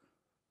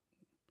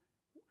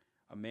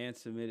 A man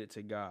submitted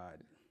to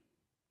God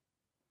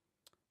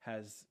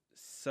has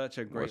such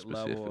a great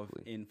level of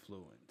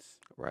influence.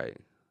 Right.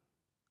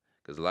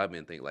 Because a lot of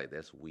men think like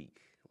that's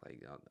weak.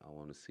 Like I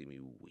want to see me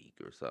weak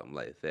or something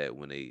like that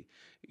when they,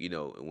 you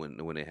know,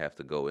 when they have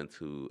to go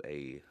into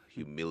a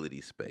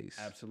humility space.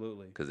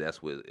 Absolutely. Because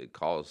that's what it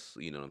calls,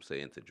 you know what I'm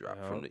saying, to drop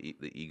from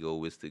the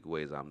egoistic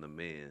ways. I'm the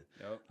man.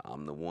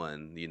 I'm the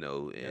one, you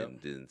know, and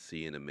then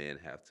seeing a man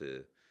have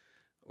to,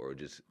 or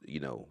just, you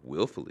know,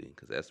 willfully,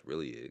 because that's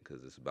really it,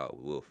 because it's about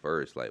will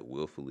first, like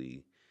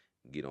willfully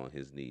get on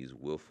his knees,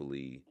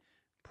 willfully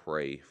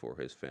pray for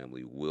his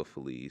family,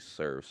 willfully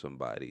serve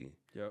somebody,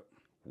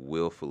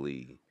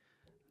 willfully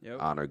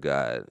honor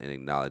God and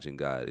acknowledging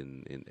God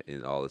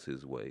in all of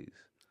his ways.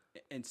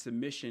 And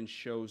submission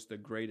shows the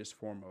greatest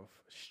form of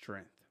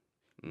strength.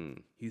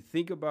 You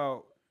think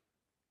about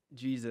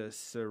Jesus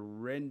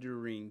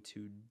surrendering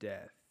to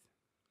death.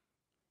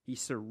 He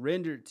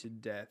surrendered to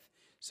death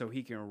so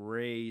he can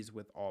raise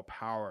with all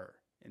power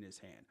in his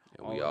hand.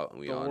 And we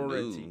all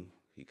knew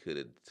he could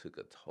have took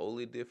a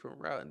totally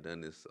different route and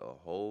done this a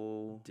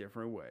whole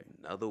different way,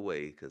 another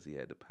way, because he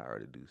had the power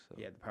to do so.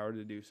 He had the power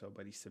to do so,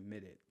 but he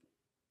submitted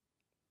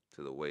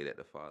to the way that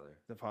the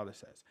Father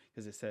says,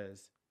 because it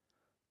says,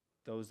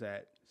 those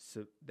that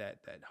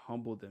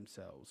humble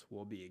themselves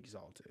will be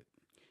exalted,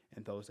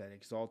 and those that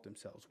exalt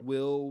themselves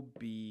will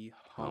be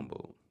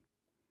humbled.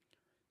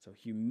 So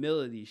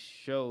humility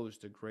shows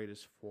the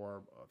greatest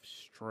form of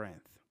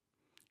strength,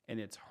 and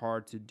it's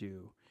hard to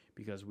do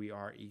because we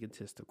are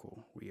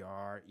egotistical, we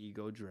are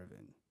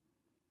ego-driven.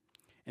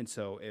 And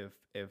so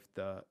if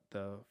the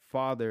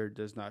father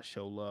does not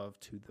show love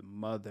to the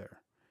mother,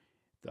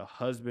 the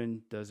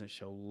husband doesn't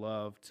show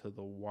love to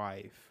the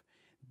wife,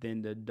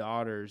 then the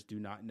daughters do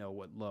not know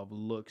what love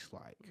looks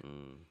like.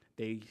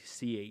 They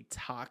see a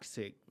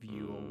toxic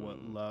view of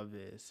what love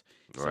is.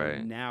 So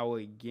now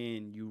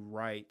again, you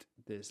write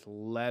this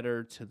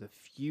letter to the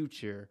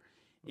future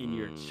in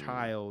your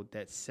child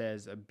that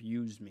says,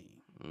 abuse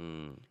me,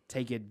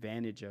 take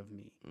advantage of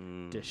me,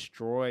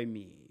 destroy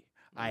me.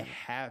 I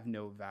have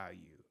no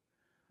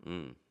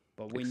value.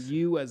 But when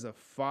you as a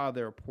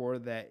father pour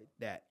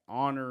that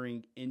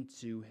honoring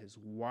into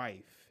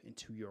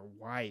into your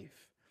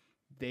wife,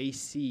 they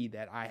see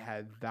that I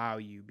have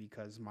value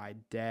because my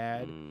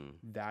dad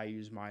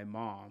values my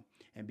mom.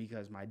 And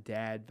because my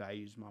dad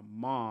values my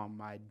mom,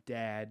 my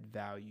dad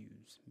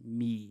values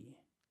me.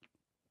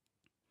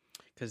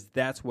 Because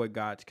that's what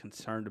God's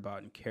concerned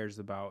about and cares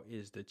about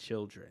is the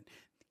children.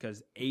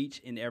 Because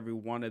each and every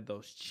one of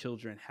those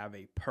children have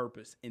a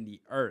purpose in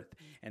the earth.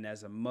 And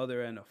as a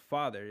mother and a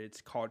father,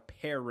 it's called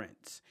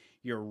parents.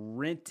 You're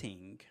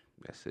renting.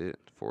 That's it,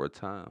 for a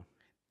time.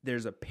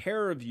 There's a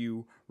pair of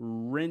you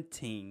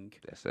renting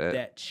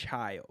that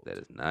child. That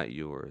is not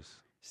yours.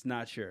 It's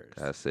not yours.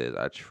 God says,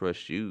 I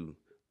trust you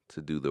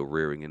to do the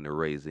rearing and the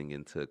raising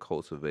and to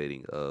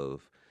cultivating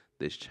of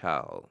this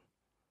child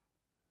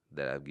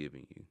that I've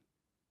given you.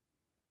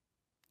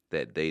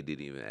 That they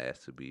didn't even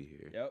ask to be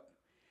here. Yep.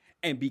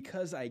 And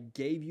because I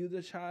gave you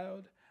the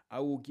child, I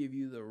will give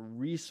you the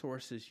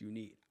resources you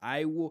need.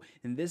 I will,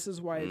 and this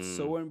is why it's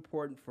so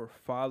important for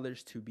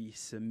fathers to be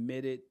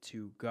submitted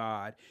to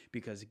God,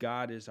 because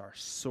God is our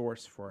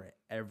source for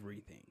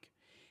everything.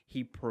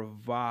 He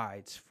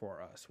provides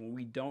for us when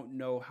we don't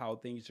know how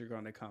things are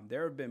going to come.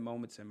 There have been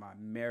moments in my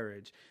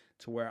marriage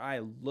to where I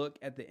look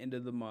at the end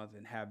of the month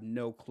and have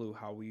no clue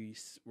how we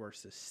were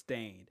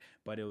sustained,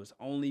 but it was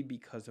only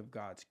because of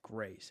God's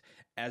grace.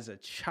 As a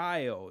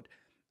child,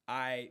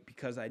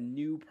 because I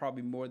knew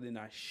probably more than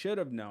I should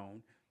have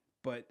known,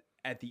 but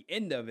at the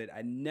end of it,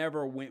 I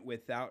never went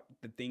without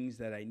the things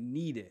that I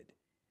needed.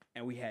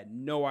 And we had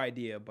no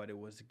idea, but it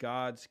was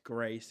God's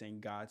grace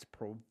and God's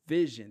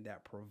provision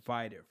that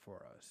provided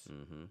for us.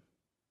 Mm-hmm.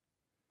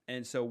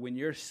 And so when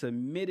you're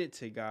submitted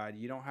to God,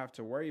 you don't have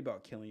to worry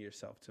about killing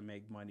yourself to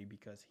make money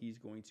because he's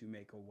going to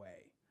make a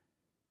way.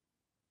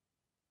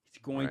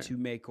 He's going to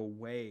make a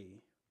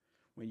way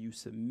when you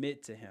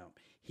submit to him.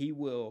 He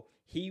will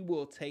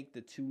take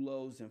the 2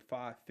 loaves and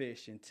 5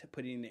 fish and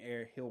put it in the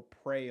air. He'll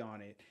pray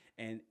on it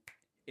and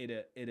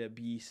it'll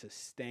be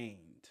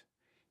sustained.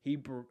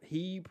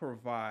 He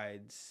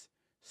provides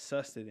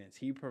sustenance.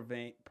 He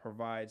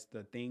provides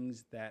the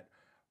things that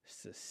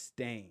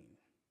sustain.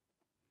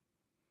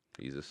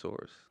 He's the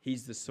source.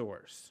 He's the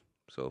source.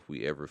 So if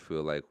we ever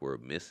feel like we're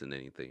missing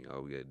anything,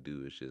 all we got to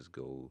do is just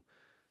go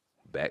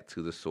back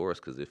to the source.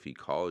 Because if he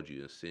called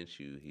you and sent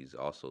you, he's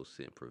also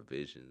sent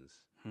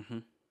provisions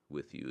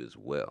with you as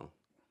well.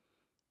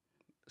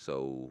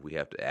 So we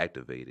have to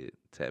activate it,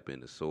 tap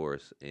into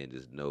source, and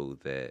just know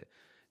that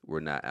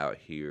we're not out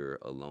here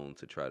alone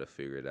to try to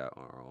figure it out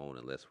on our own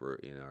unless we're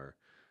in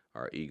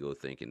our ego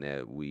thinking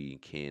that we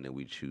can and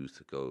we choose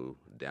to go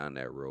down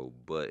that road.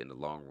 But in the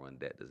long run,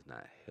 that does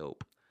not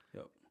help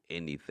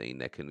anything.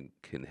 That can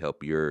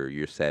help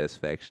your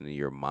satisfaction in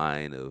your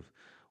mind of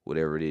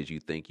whatever it is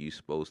you think you're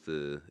supposed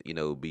to,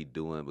 be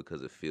doing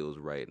because it feels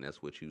right. And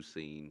that's what you've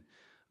seen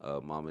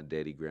mom and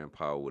daddy,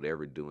 grandpa,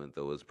 whatever doing,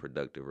 though it's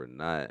productive or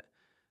not.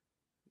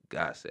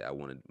 God said, I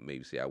want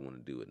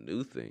to do a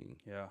new thing.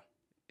 Yeah.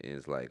 And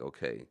it's like,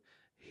 okay,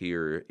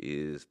 here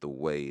is the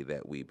way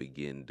that we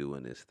begin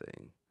doing this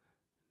thing.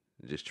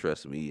 Just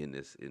trust me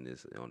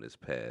on this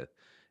path.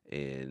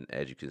 And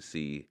as you can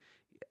see,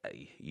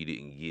 you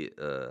didn't get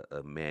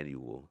a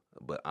manual,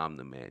 but I'm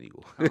the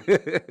manual.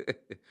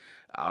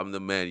 I'm the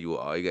manual.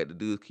 All you got to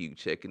do is keep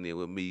checking in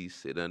with me,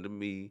 sit under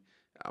me.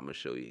 I'm going to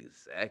show you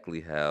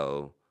exactly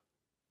how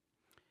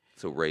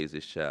to raise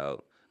this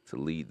child, to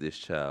lead this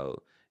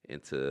child,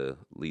 and to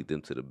lead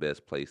them to the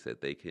best place that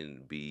they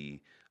can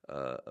be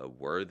a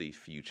worthy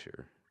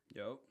future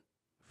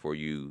for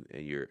you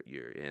and your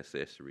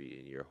ancestry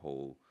and your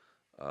whole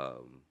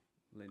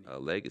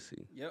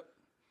legacy. Yep,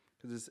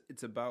 because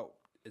it's about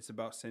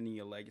sending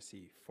your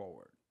legacy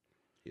forward.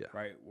 Yeah.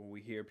 Right. When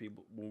we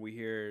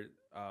hear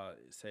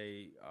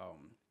say,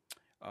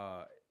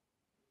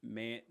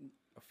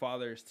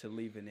 fathers to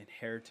leave an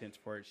inheritance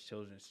for its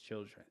children's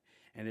children.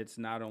 And it's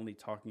not only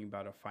talking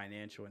about a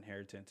financial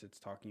inheritance, it's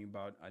talking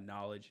about a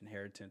knowledge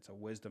inheritance, a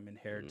wisdom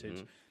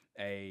inheritance,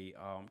 a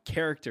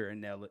character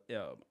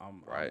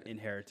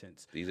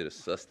inheritance. These are the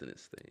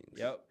sustenance things.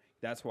 Yep.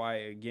 That's why,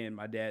 again,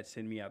 my dad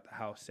sent me out the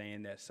house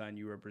saying that, son,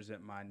 you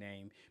represent my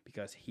name,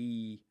 because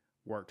he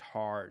worked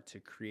hard to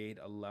create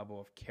a level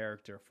of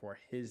character for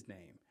his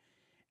name.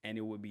 And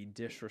it would be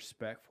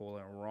disrespectful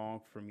and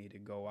wrong for me to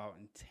go out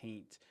and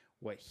taint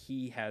what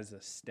he has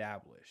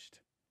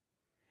established.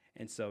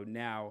 And so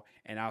now,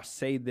 and I'll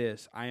say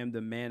this, I am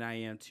the man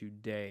I am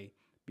today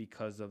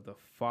because of the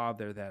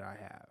father that I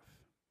have.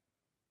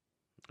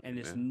 And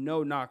it's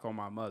no knock on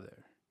my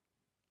mother.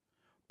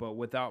 But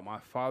without my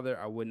father,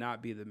 I would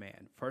not be the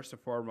man. First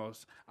and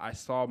foremost, I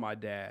saw my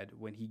dad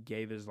when he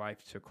gave his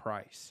life to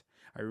Christ.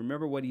 I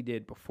remember what he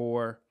did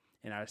before,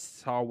 and I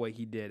saw what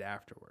he did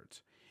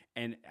afterwards.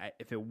 And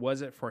if it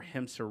wasn't for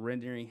him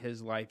surrendering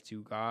his life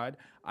to God,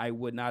 I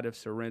would not have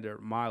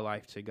surrendered my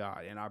life to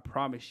God. And I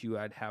promise you,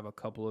 I'd have a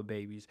couple of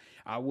babies.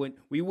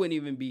 We wouldn't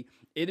even be,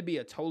 it'd be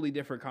a totally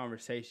different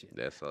conversation.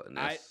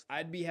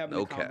 I'd be having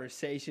a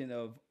conversation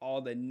of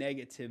all the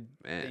negative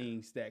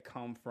things that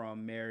come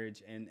from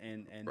marriage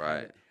and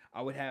right.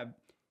 I would have,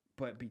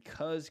 but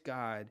because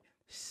God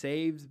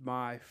saved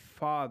my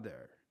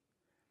father,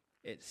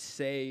 it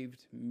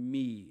saved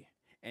me.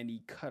 And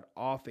he cut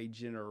off a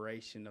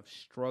generation of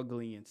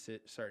struggling in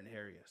certain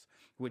areas,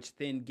 which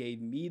then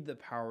gave me the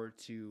power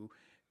to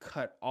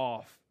cut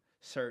off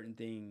certain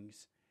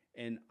things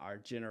in our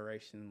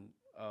generation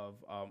of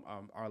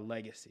our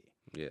legacy.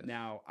 Yes.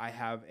 Now I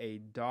have a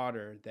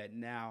daughter that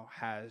now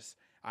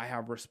I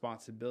have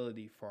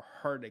responsibility for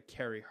her to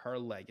carry her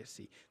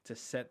legacy, to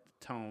set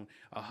the tone.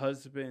 A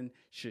husband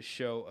should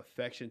show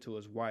affection to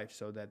his wife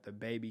so that the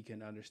baby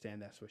can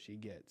understand that's what she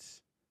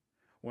gets.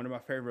 One of my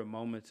favorite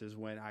moments is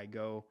when I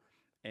go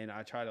and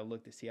I try to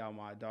look to see how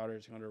my daughter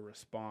is going to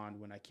respond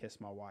when I kiss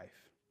my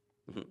wife.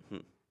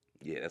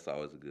 Yeah, that's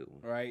always a good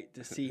one. Right?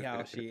 To see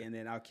how and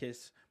then I'll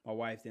kiss my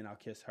wife, then I'll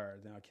kiss her,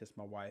 then I'll kiss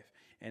my wife.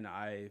 And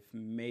I've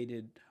made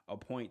it a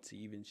point to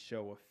even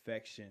show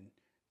affection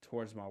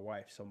towards my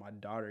wife so my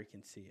daughter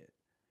can see it.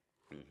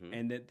 Mm-hmm.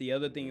 And that the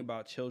other thing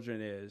about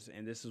children is,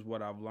 and this is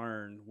what I've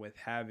learned with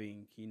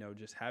having,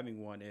 just having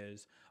one,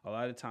 is a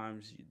lot of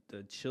times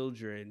the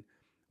children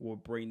will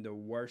bring the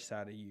worst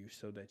out of you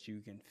so that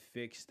you can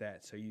fix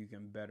that, so you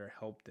can better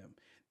help them.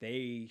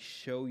 They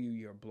show you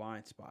your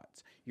blind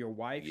spots. Your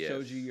wife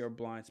shows you your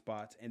blind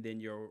spots, and then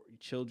your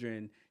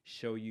children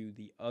show you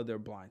the other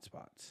blind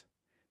spots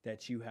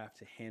that you have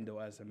to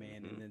handle as a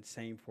man, and then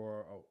same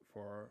for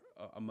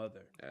a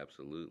mother.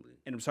 Absolutely.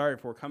 And I'm sorry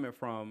if we're coming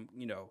from,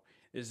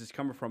 this is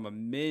coming from a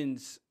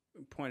men's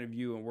point of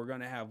view, and we're going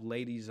to have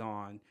ladies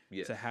on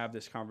to have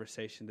this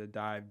conversation to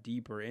dive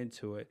deeper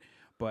into it.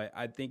 But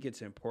I think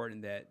it's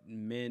important that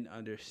men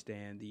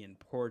understand the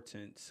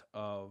importance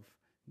of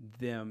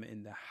them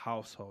in the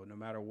household, no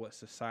matter what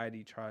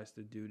society tries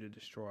to do to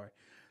destroy.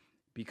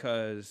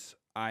 Because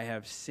I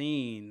have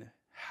seen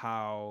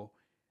how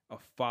a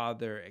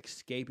father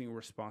escaping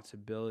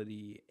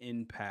responsibility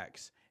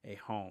impacts a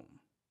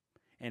home.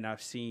 And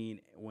I've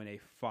seen when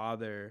a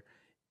father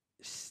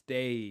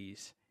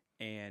stays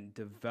and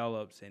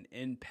develops and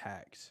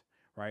impacts.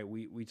 Right,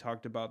 we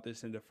talked about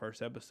this in the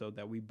first episode,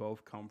 that we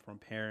both come from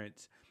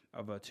parents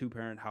of a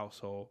 2-parent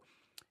household.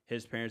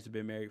 His parents have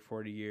been married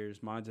 40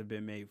 years. Mine have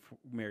been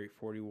married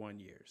 41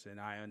 years.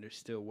 And I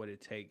understood what it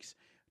takes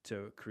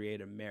to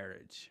create a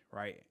marriage,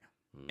 right?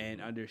 Mm-hmm.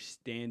 And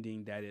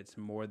understanding that it's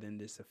more than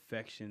this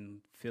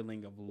affection,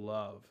 feeling of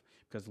love,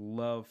 because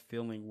love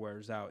feeling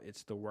wears out.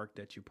 It's the work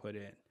that you put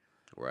in.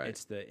 Right.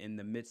 It's in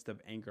the midst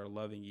of anger,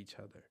 loving each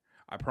other.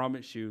 I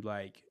promise you,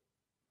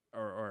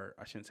 or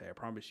I shouldn't say I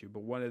promise you,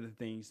 but one of the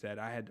things that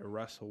I had to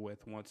wrestle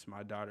with once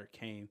my daughter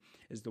came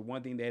is the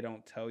one thing they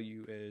don't tell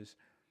you is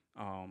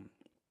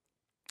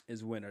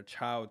when a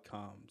child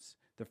comes,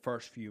 the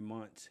first few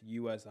months,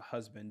 you as a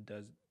husband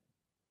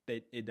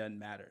it doesn't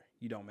matter.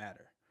 You don't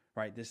matter,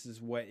 right? This is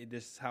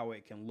how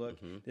it can look.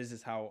 Mm-hmm. This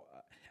is how,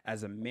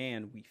 as a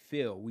man, we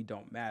feel. We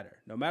don't matter.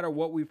 No matter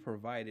what we've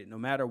provided, no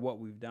matter what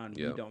we've done,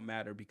 we don't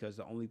matter, because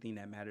the only thing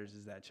that matters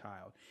is that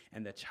child.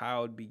 And the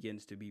child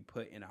begins to be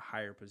put in a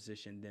higher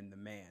position than the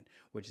man,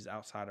 which is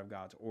outside of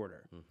God's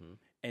order. Mm-hmm.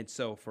 And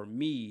so for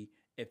me,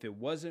 if it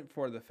wasn't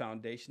for the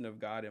foundation of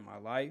God in my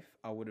life,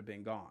 I would have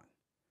been gone.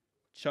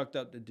 Chucked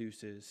up the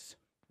deuces.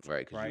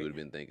 Right, because you would have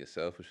been thinking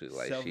selfishly.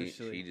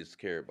 She just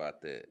cared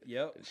about the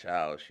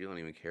child. She don't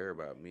even care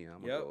about me. I'm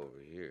going to go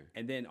over here.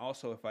 And then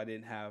also, if I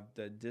didn't have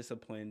the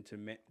discipline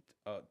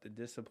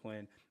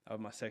of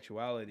my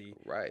sexuality.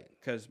 Right.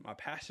 Because my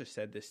pastor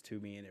said this to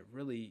me, and it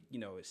really,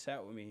 it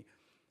sat with me.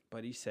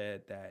 But he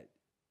said that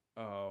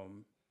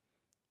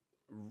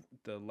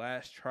the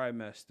last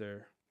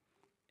trimester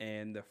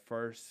and the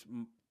first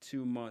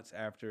 2 months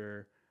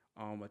after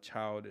a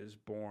child is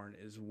born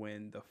is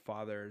when the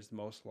father is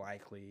most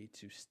likely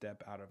to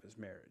step out of his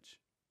marriage.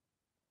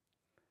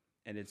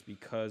 And it's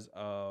because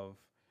of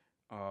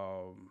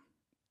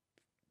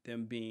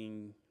them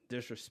being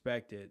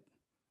disrespected.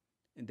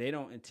 And they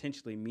don't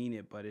intentionally mean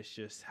it, but it's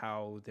just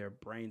how their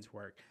brains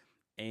work,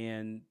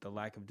 and the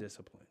lack of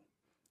discipline.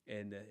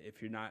 And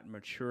if you're not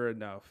mature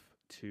enough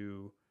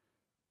to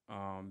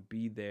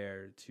be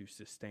there to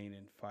sustain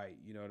and fight,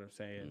 you know what I'm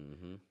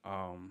saying?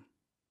 Mm-hmm.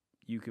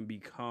 You can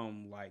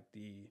become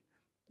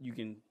you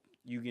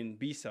can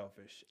be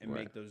selfish and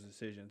make those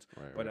decisions.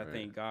 But I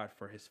thank God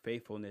for his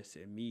faithfulness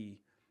in me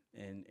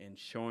and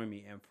showing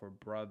me, and for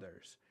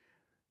brothers.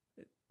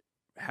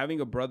 Having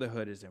a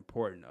brotherhood is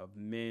important, of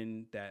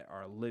men that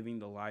are living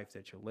the life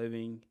that you're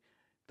living,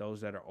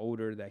 those that are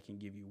older that can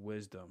give you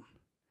wisdom,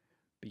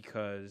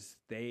 because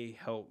they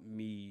help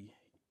me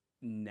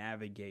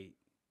navigate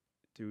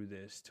through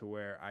this to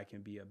where I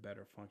can be a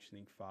better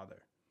functioning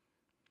father.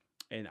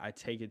 And I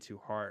take it to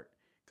heart,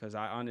 because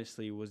I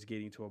honestly was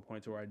getting to a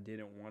point where I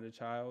didn't want a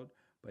child.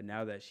 But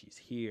now that she's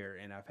here,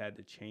 and I've had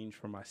to change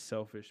from my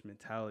selfish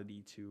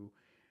mentality to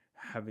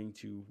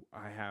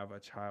I have a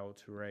child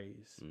to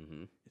raise.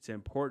 Mm-hmm. It's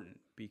important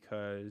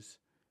because,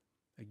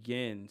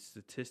 again,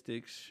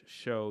 statistics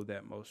show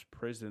that most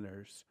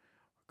prisoners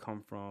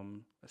come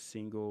from a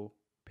single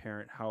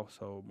parent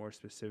household, more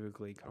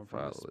specifically, come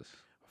from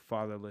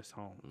fatherless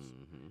homes.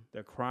 Mm-hmm.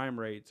 The crime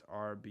rates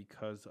are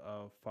because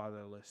of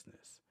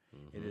fatherlessness.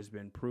 Mm-hmm. It has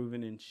been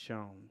proven and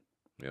shown.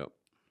 Yep.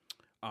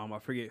 I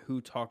forget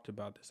who talked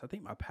about this. I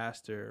think my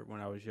pastor,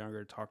 when I was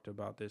younger, talked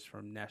about this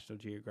from National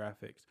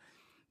Geographic,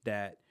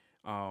 that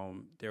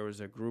there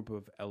was a group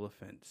of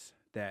elephants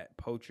that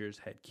poachers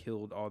had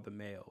killed all the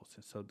males.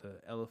 And so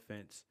the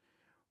elephants,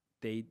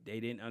 they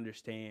didn't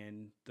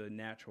understand the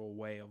natural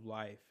way of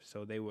life.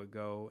 So they would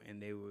go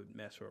and they would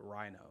mess with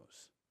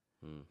rhinos.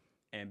 Mm.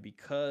 And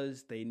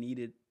because they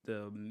needed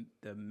the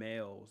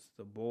males,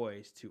 the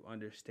boys, to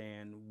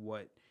understand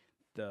what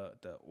the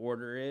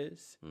order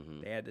is,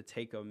 Mm-hmm. they had to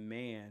take a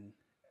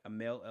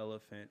male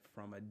elephant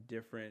from a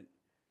different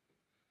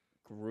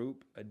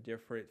group, a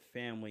different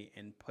family,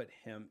 and put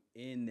him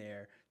in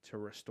there to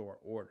restore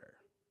order.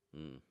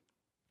 Mm.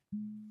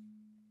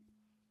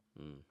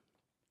 Mm.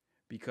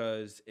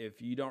 Because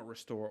if you don't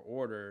restore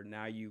order,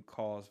 now you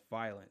cause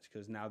violence,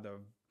 because now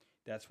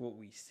that's what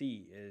we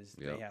see is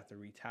Yep. they have to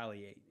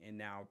retaliate, and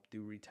now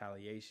through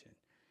retaliation,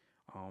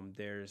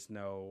 there's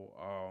no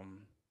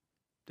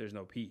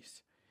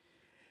peace.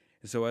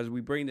 And so as we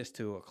bring this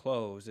to a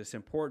close, it's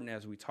important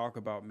as we talk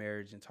about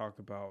marriage and talk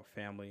about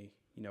family.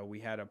 You know,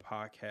 we had an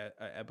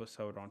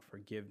episode on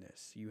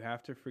forgiveness. You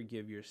have to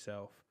forgive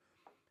yourself.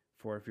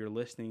 For if you're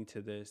listening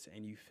to this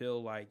and you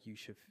feel like you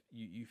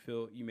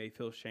may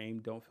feel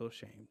shame, don't feel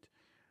shamed.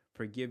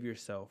 Forgive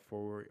yourself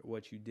for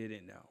what you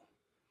didn't know.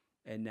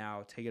 And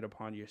now take it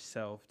upon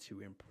yourself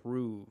to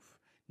improve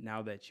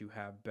now that you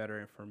have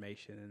better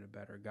information and a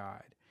better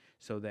guide,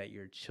 so that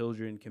your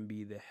children can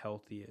be the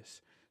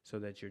healthiest, so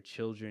that your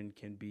children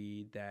can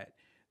be that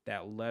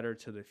letter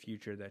to the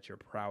future that you're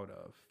proud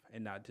of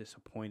and not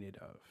disappointed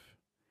of.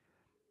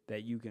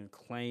 That you can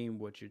claim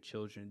what your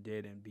children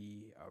did and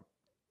be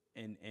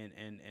and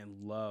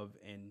love,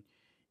 and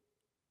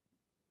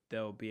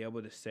they'll be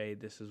able to say,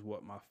 this is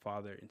what my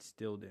father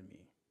instilled in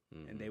me.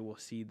 Mm-hmm. And they will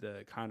see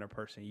the kind of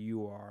person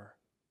you are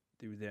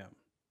through them.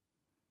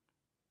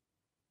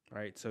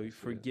 Right? So you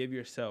forgive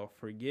yourself.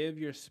 Forgive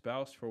your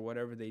spouse for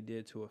whatever they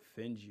did to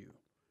offend you.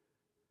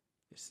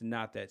 It's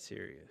not that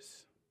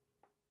serious.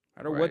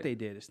 No matter what they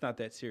did, it's not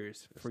that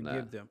serious.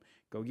 Forgive them.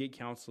 Go get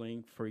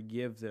counseling.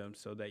 Forgive them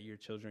so that your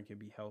children can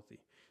be healthy,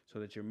 so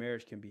that your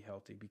marriage can be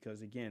healthy.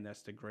 Because, again,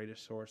 that's the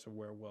greatest source of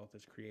where wealth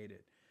is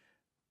created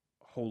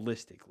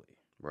holistically.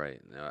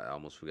 Right. Now, I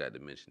almost forgot to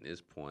mention this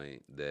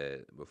point,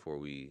 that before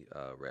we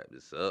wrap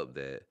this up,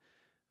 that,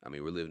 I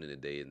mean, we're living in a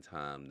day and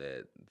time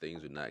that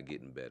things are not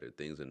getting better.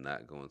 Things are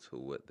not going to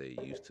what they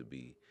used to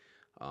be.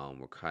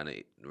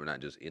 We're not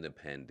just in a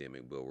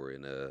pandemic, but we're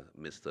in a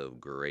midst of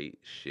great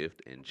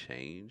shift and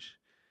change.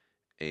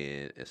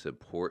 And it's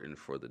important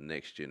for the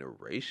next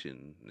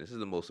generation. This is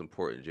the most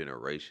important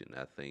generation,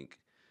 I think,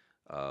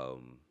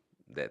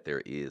 that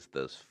there is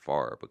thus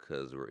far,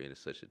 because we're in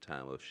such a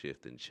time of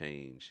shift and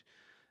change.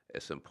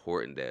 It's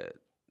important that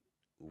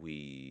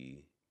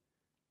we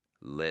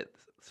let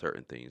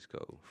certain things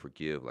go.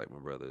 Forgive, like my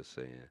brother is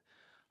saying.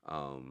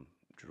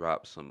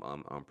 Drop some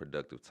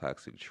unproductive,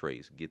 toxic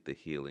traits. Get the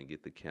healing,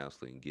 get the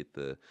counseling, get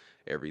the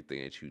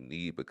everything that you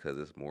need, because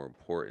it's more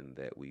important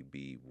that we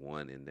be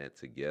one in that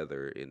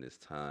together in this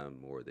time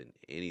more than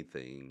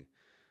anything,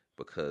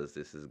 because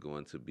this is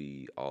going to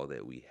be all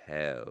that we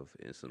have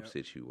in some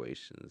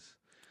situations.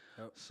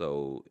 Yep.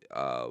 So,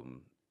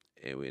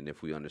 and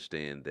if we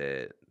understand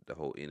that the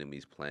whole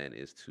enemy's plan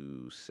is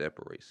to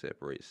separate,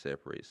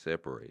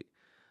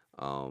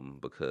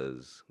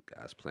 because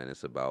God's plan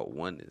is about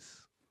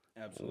oneness.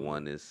 Absolutely.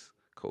 Oneness,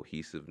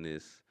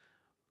 cohesiveness,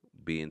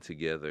 being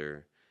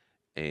together,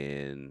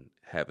 and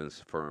having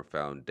firm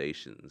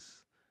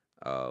foundations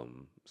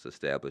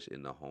established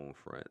in the home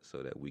front,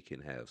 so that we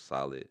can have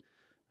solid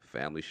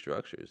family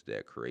structures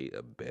that create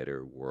a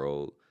better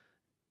world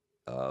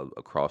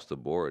across the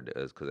board,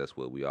 because that's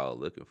what we all are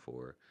looking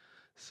for.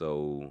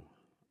 So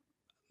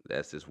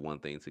that's just one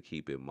thing to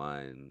keep in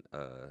mind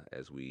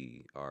as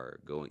we are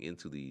going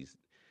into these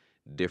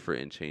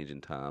different and changing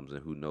times,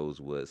 and who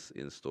knows what's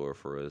in store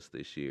for us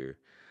this year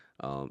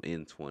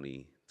in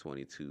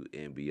 2022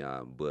 and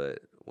beyond. But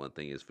one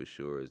thing is for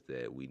sure is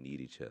that we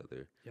need each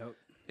other. Yep.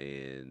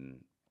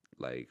 And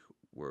like,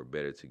 we're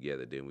better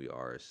together than we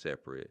are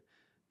separate.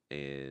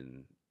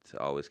 And to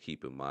always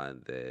keep in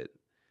mind that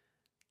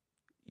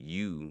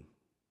you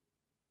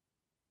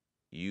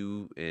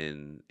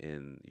and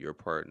your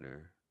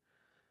partner,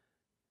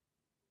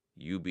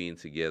 you being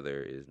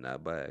together is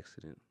not by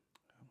accident.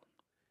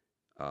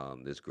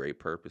 There's great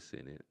purpose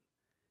in it,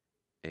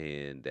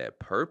 and that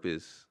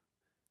purpose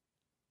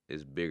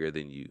is bigger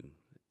than you.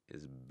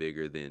 It's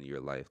bigger than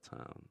your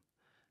lifetime.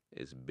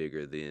 It's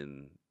bigger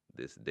than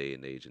this day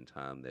and age and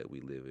time that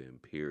we live in,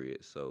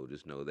 period. So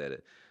just know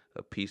that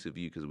a piece of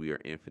you, because we are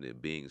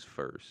infinite beings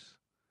first,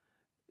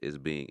 is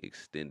being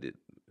extended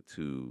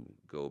to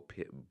go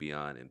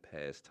beyond and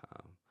past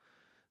time.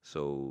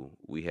 So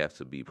we have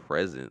to be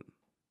present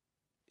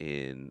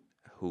in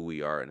who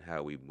we are and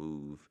how we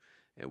move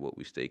and what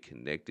we stay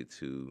connected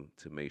to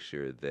make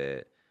sure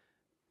that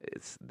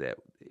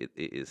it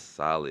is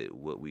solid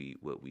what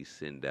we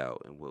send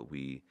out and what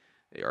we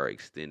are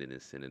extending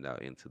and sending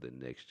out into the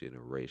next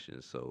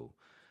generation. So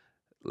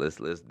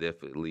let's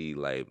definitely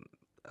like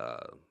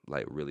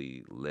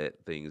really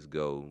let things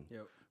go.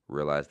 Yep.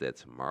 Realize that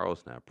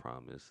tomorrow's not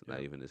promised, not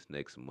Yep. even this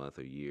next month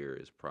or year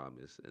is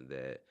promised, and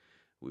that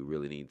we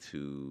really need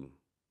to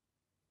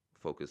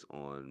focus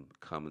on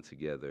coming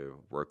together,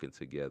 working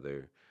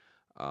together,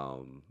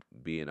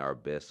 being our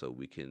best so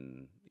we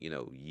can,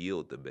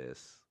 yield the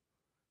best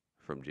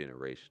from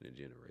generation to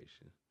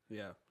generation.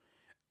 Yeah.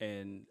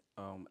 And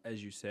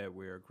as you said,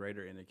 we are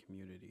greater in the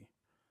community.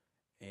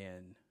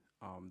 And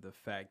the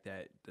fact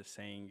that the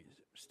saying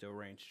still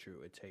reigns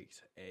true, it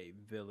takes a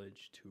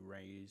village to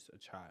raise a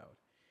child.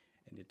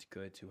 And it's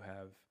good to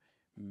have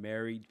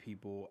married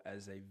people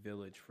as a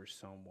village for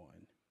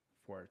someone,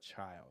 for a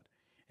child.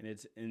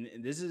 And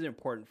this is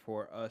important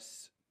for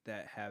us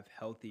that have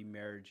healthy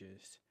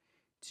marriages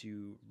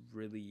to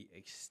really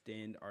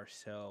extend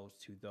ourselves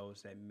to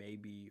those that may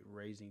be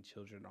raising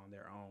children on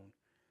their own,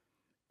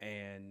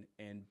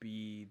 and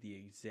be the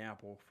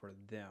example for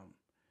them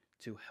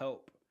to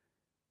help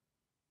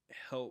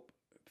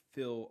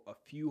fill a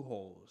few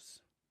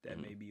holes that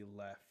may be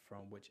left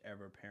from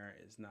whichever parent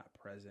is not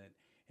present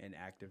and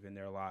active in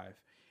their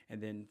life.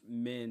 And then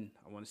men,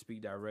 I want to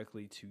speak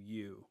directly to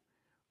you.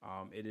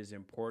 It is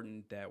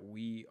important that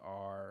we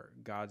are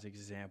God's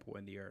example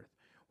in the earth.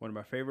 One of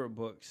my favorite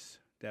books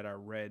that I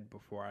read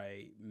before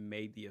I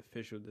made the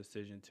official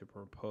decision to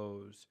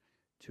propose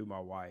to my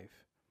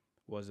wife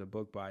was a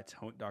book by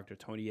Dr.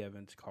 Tony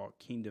Evans called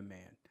Kingdom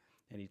Man.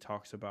 And he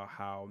talks about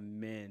how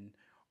men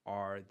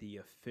are the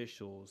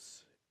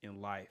officials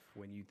in life.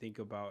 When you think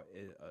about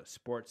a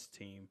sports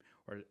team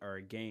or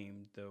a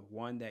game, the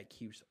one that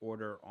keeps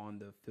order on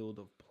the field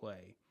of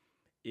play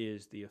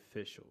is the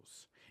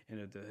officials. And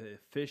if the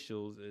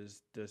officials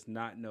does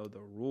not know the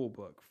rule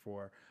book,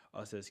 for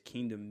us as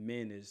kingdom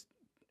men, is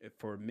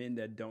for men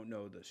that don't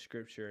know the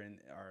scripture and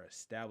are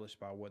established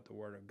by what the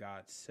word of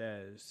God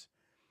says,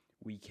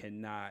 we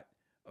cannot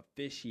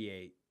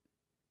officiate.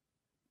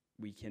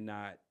 We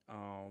cannot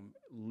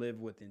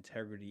live with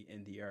integrity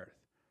in the earth.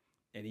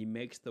 And he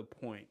makes the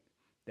point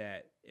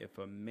that if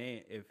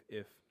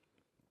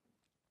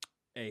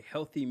a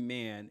healthy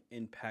man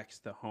impacts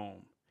the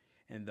home,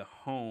 and the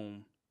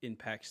home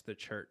impacts the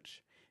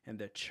church, and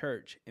the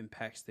church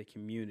impacts the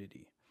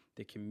community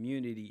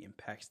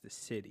impacts the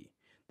city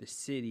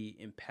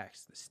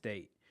impacts the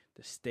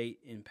state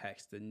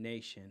impacts the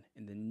nation,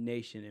 and the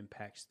nation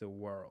impacts the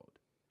world.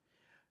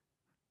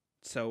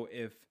 So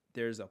if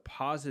there's a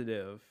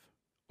positive,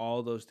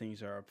 all those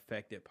things are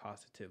affected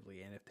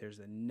positively. And if there's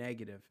a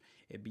negative,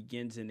 it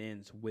begins and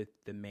ends with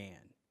the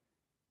man.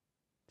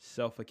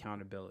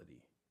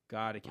 Self-accountability,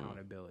 God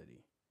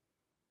accountability.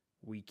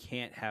 We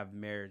can't have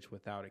marriage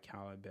without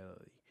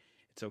accountability.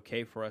 It's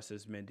okay for us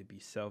as men to be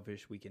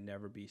selfish. We can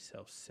never be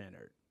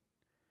self-centered.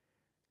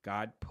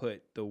 God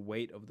put the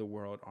weight of the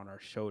world on our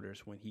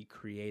shoulders when he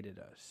created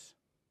us.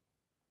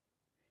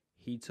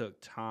 He took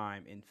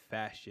time and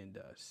fashioned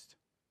us.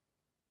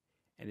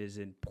 And it is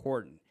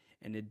important.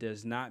 And it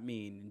does not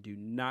mean, do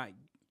not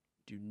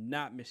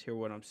mishear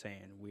what I'm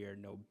saying, we are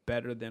no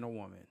better than a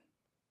woman.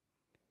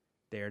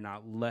 They are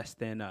not less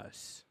than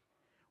us.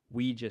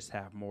 We just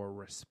have more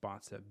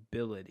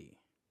responsibility.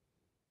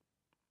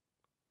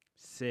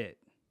 Sit.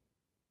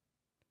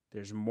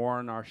 There's more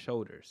on our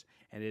shoulders,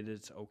 and it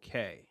is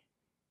okay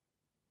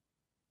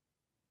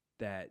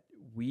that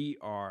we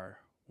are,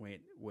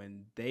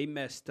 when they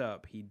messed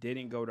up, he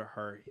didn't go to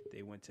her,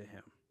 they went to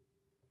him.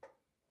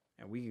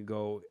 And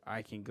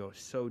I can go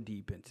so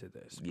deep into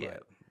this. Yeah,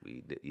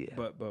 we did. Yeah.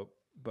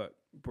 But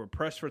we're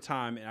pressed for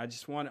time, and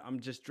I'm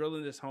just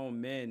drilling this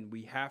home, men.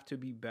 We have to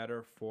be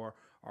better for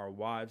our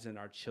wives and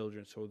our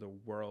children, so the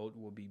world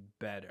will be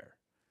better.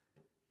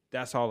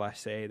 That's all I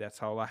say.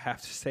 That's all I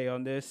have to say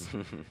on this.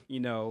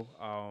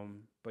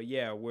 But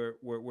yeah,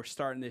 we're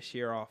starting this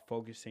year off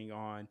focusing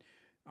on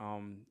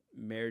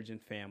marriage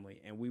and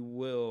family, and we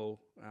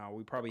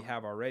probably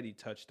have already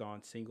touched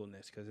on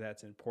singleness because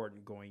that's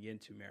important going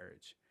into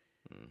marriage.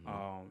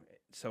 Mm-hmm.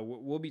 So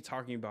we'll be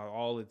talking about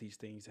all of these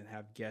things and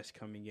have guests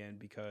coming in,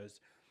 because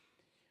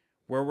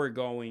where we're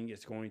going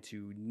is going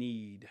to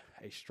need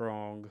a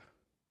strong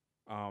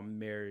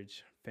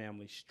marriage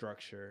family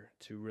structure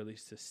to really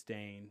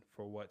sustain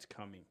for what's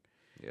coming.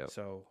 Yep.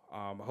 So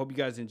I hope you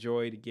guys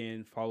enjoyed.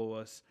 Again, follow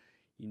us.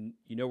 You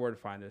know where to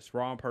find us.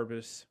 Raw on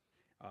Purpose.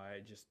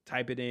 Just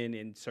type it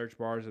in search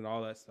bars and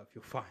all that stuff.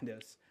 You'll find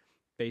us.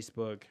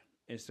 Facebook,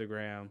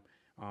 Instagram.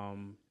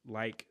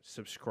 Like,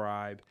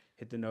 subscribe,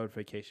 hit the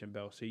notification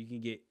bell so you can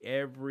get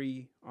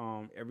everything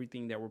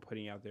that we're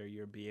putting out there.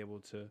 You'll be able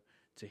to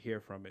hear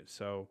from it.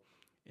 So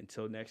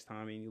until next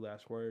time, any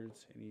last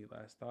words, any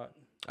last thought?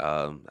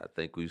 I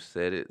think we've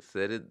said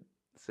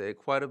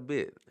quite a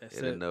bit. That's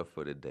and it. Enough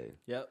for today.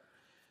 Yep.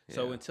 Yeah.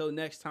 So until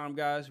next time,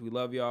 guys, we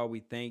love y'all. We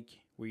thank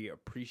We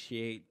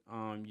appreciate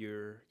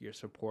your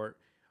support.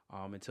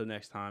 Until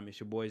next time,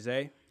 it's your boy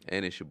Zay.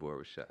 And it's your boy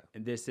Rashad.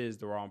 And this is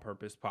the Raw on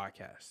Purpose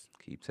podcast.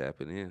 Keep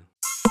tapping in.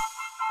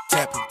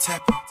 Tapping,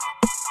 tapping.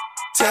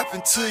 Tap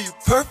into your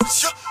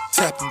purpose.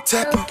 Tapping,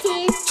 tapping.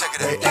 Check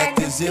it out. They act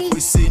as if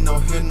we see, no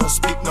hear, no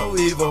speak, no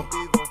evil.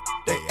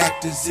 They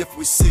act as if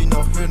we see,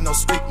 no hear, no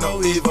speak,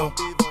 no evil.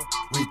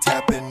 We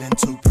tapping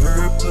into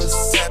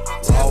purpose.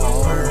 Raw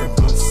on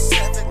purpose.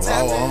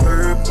 Raw on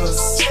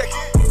purpose.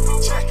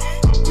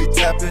 We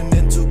tapping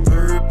into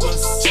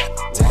purpose.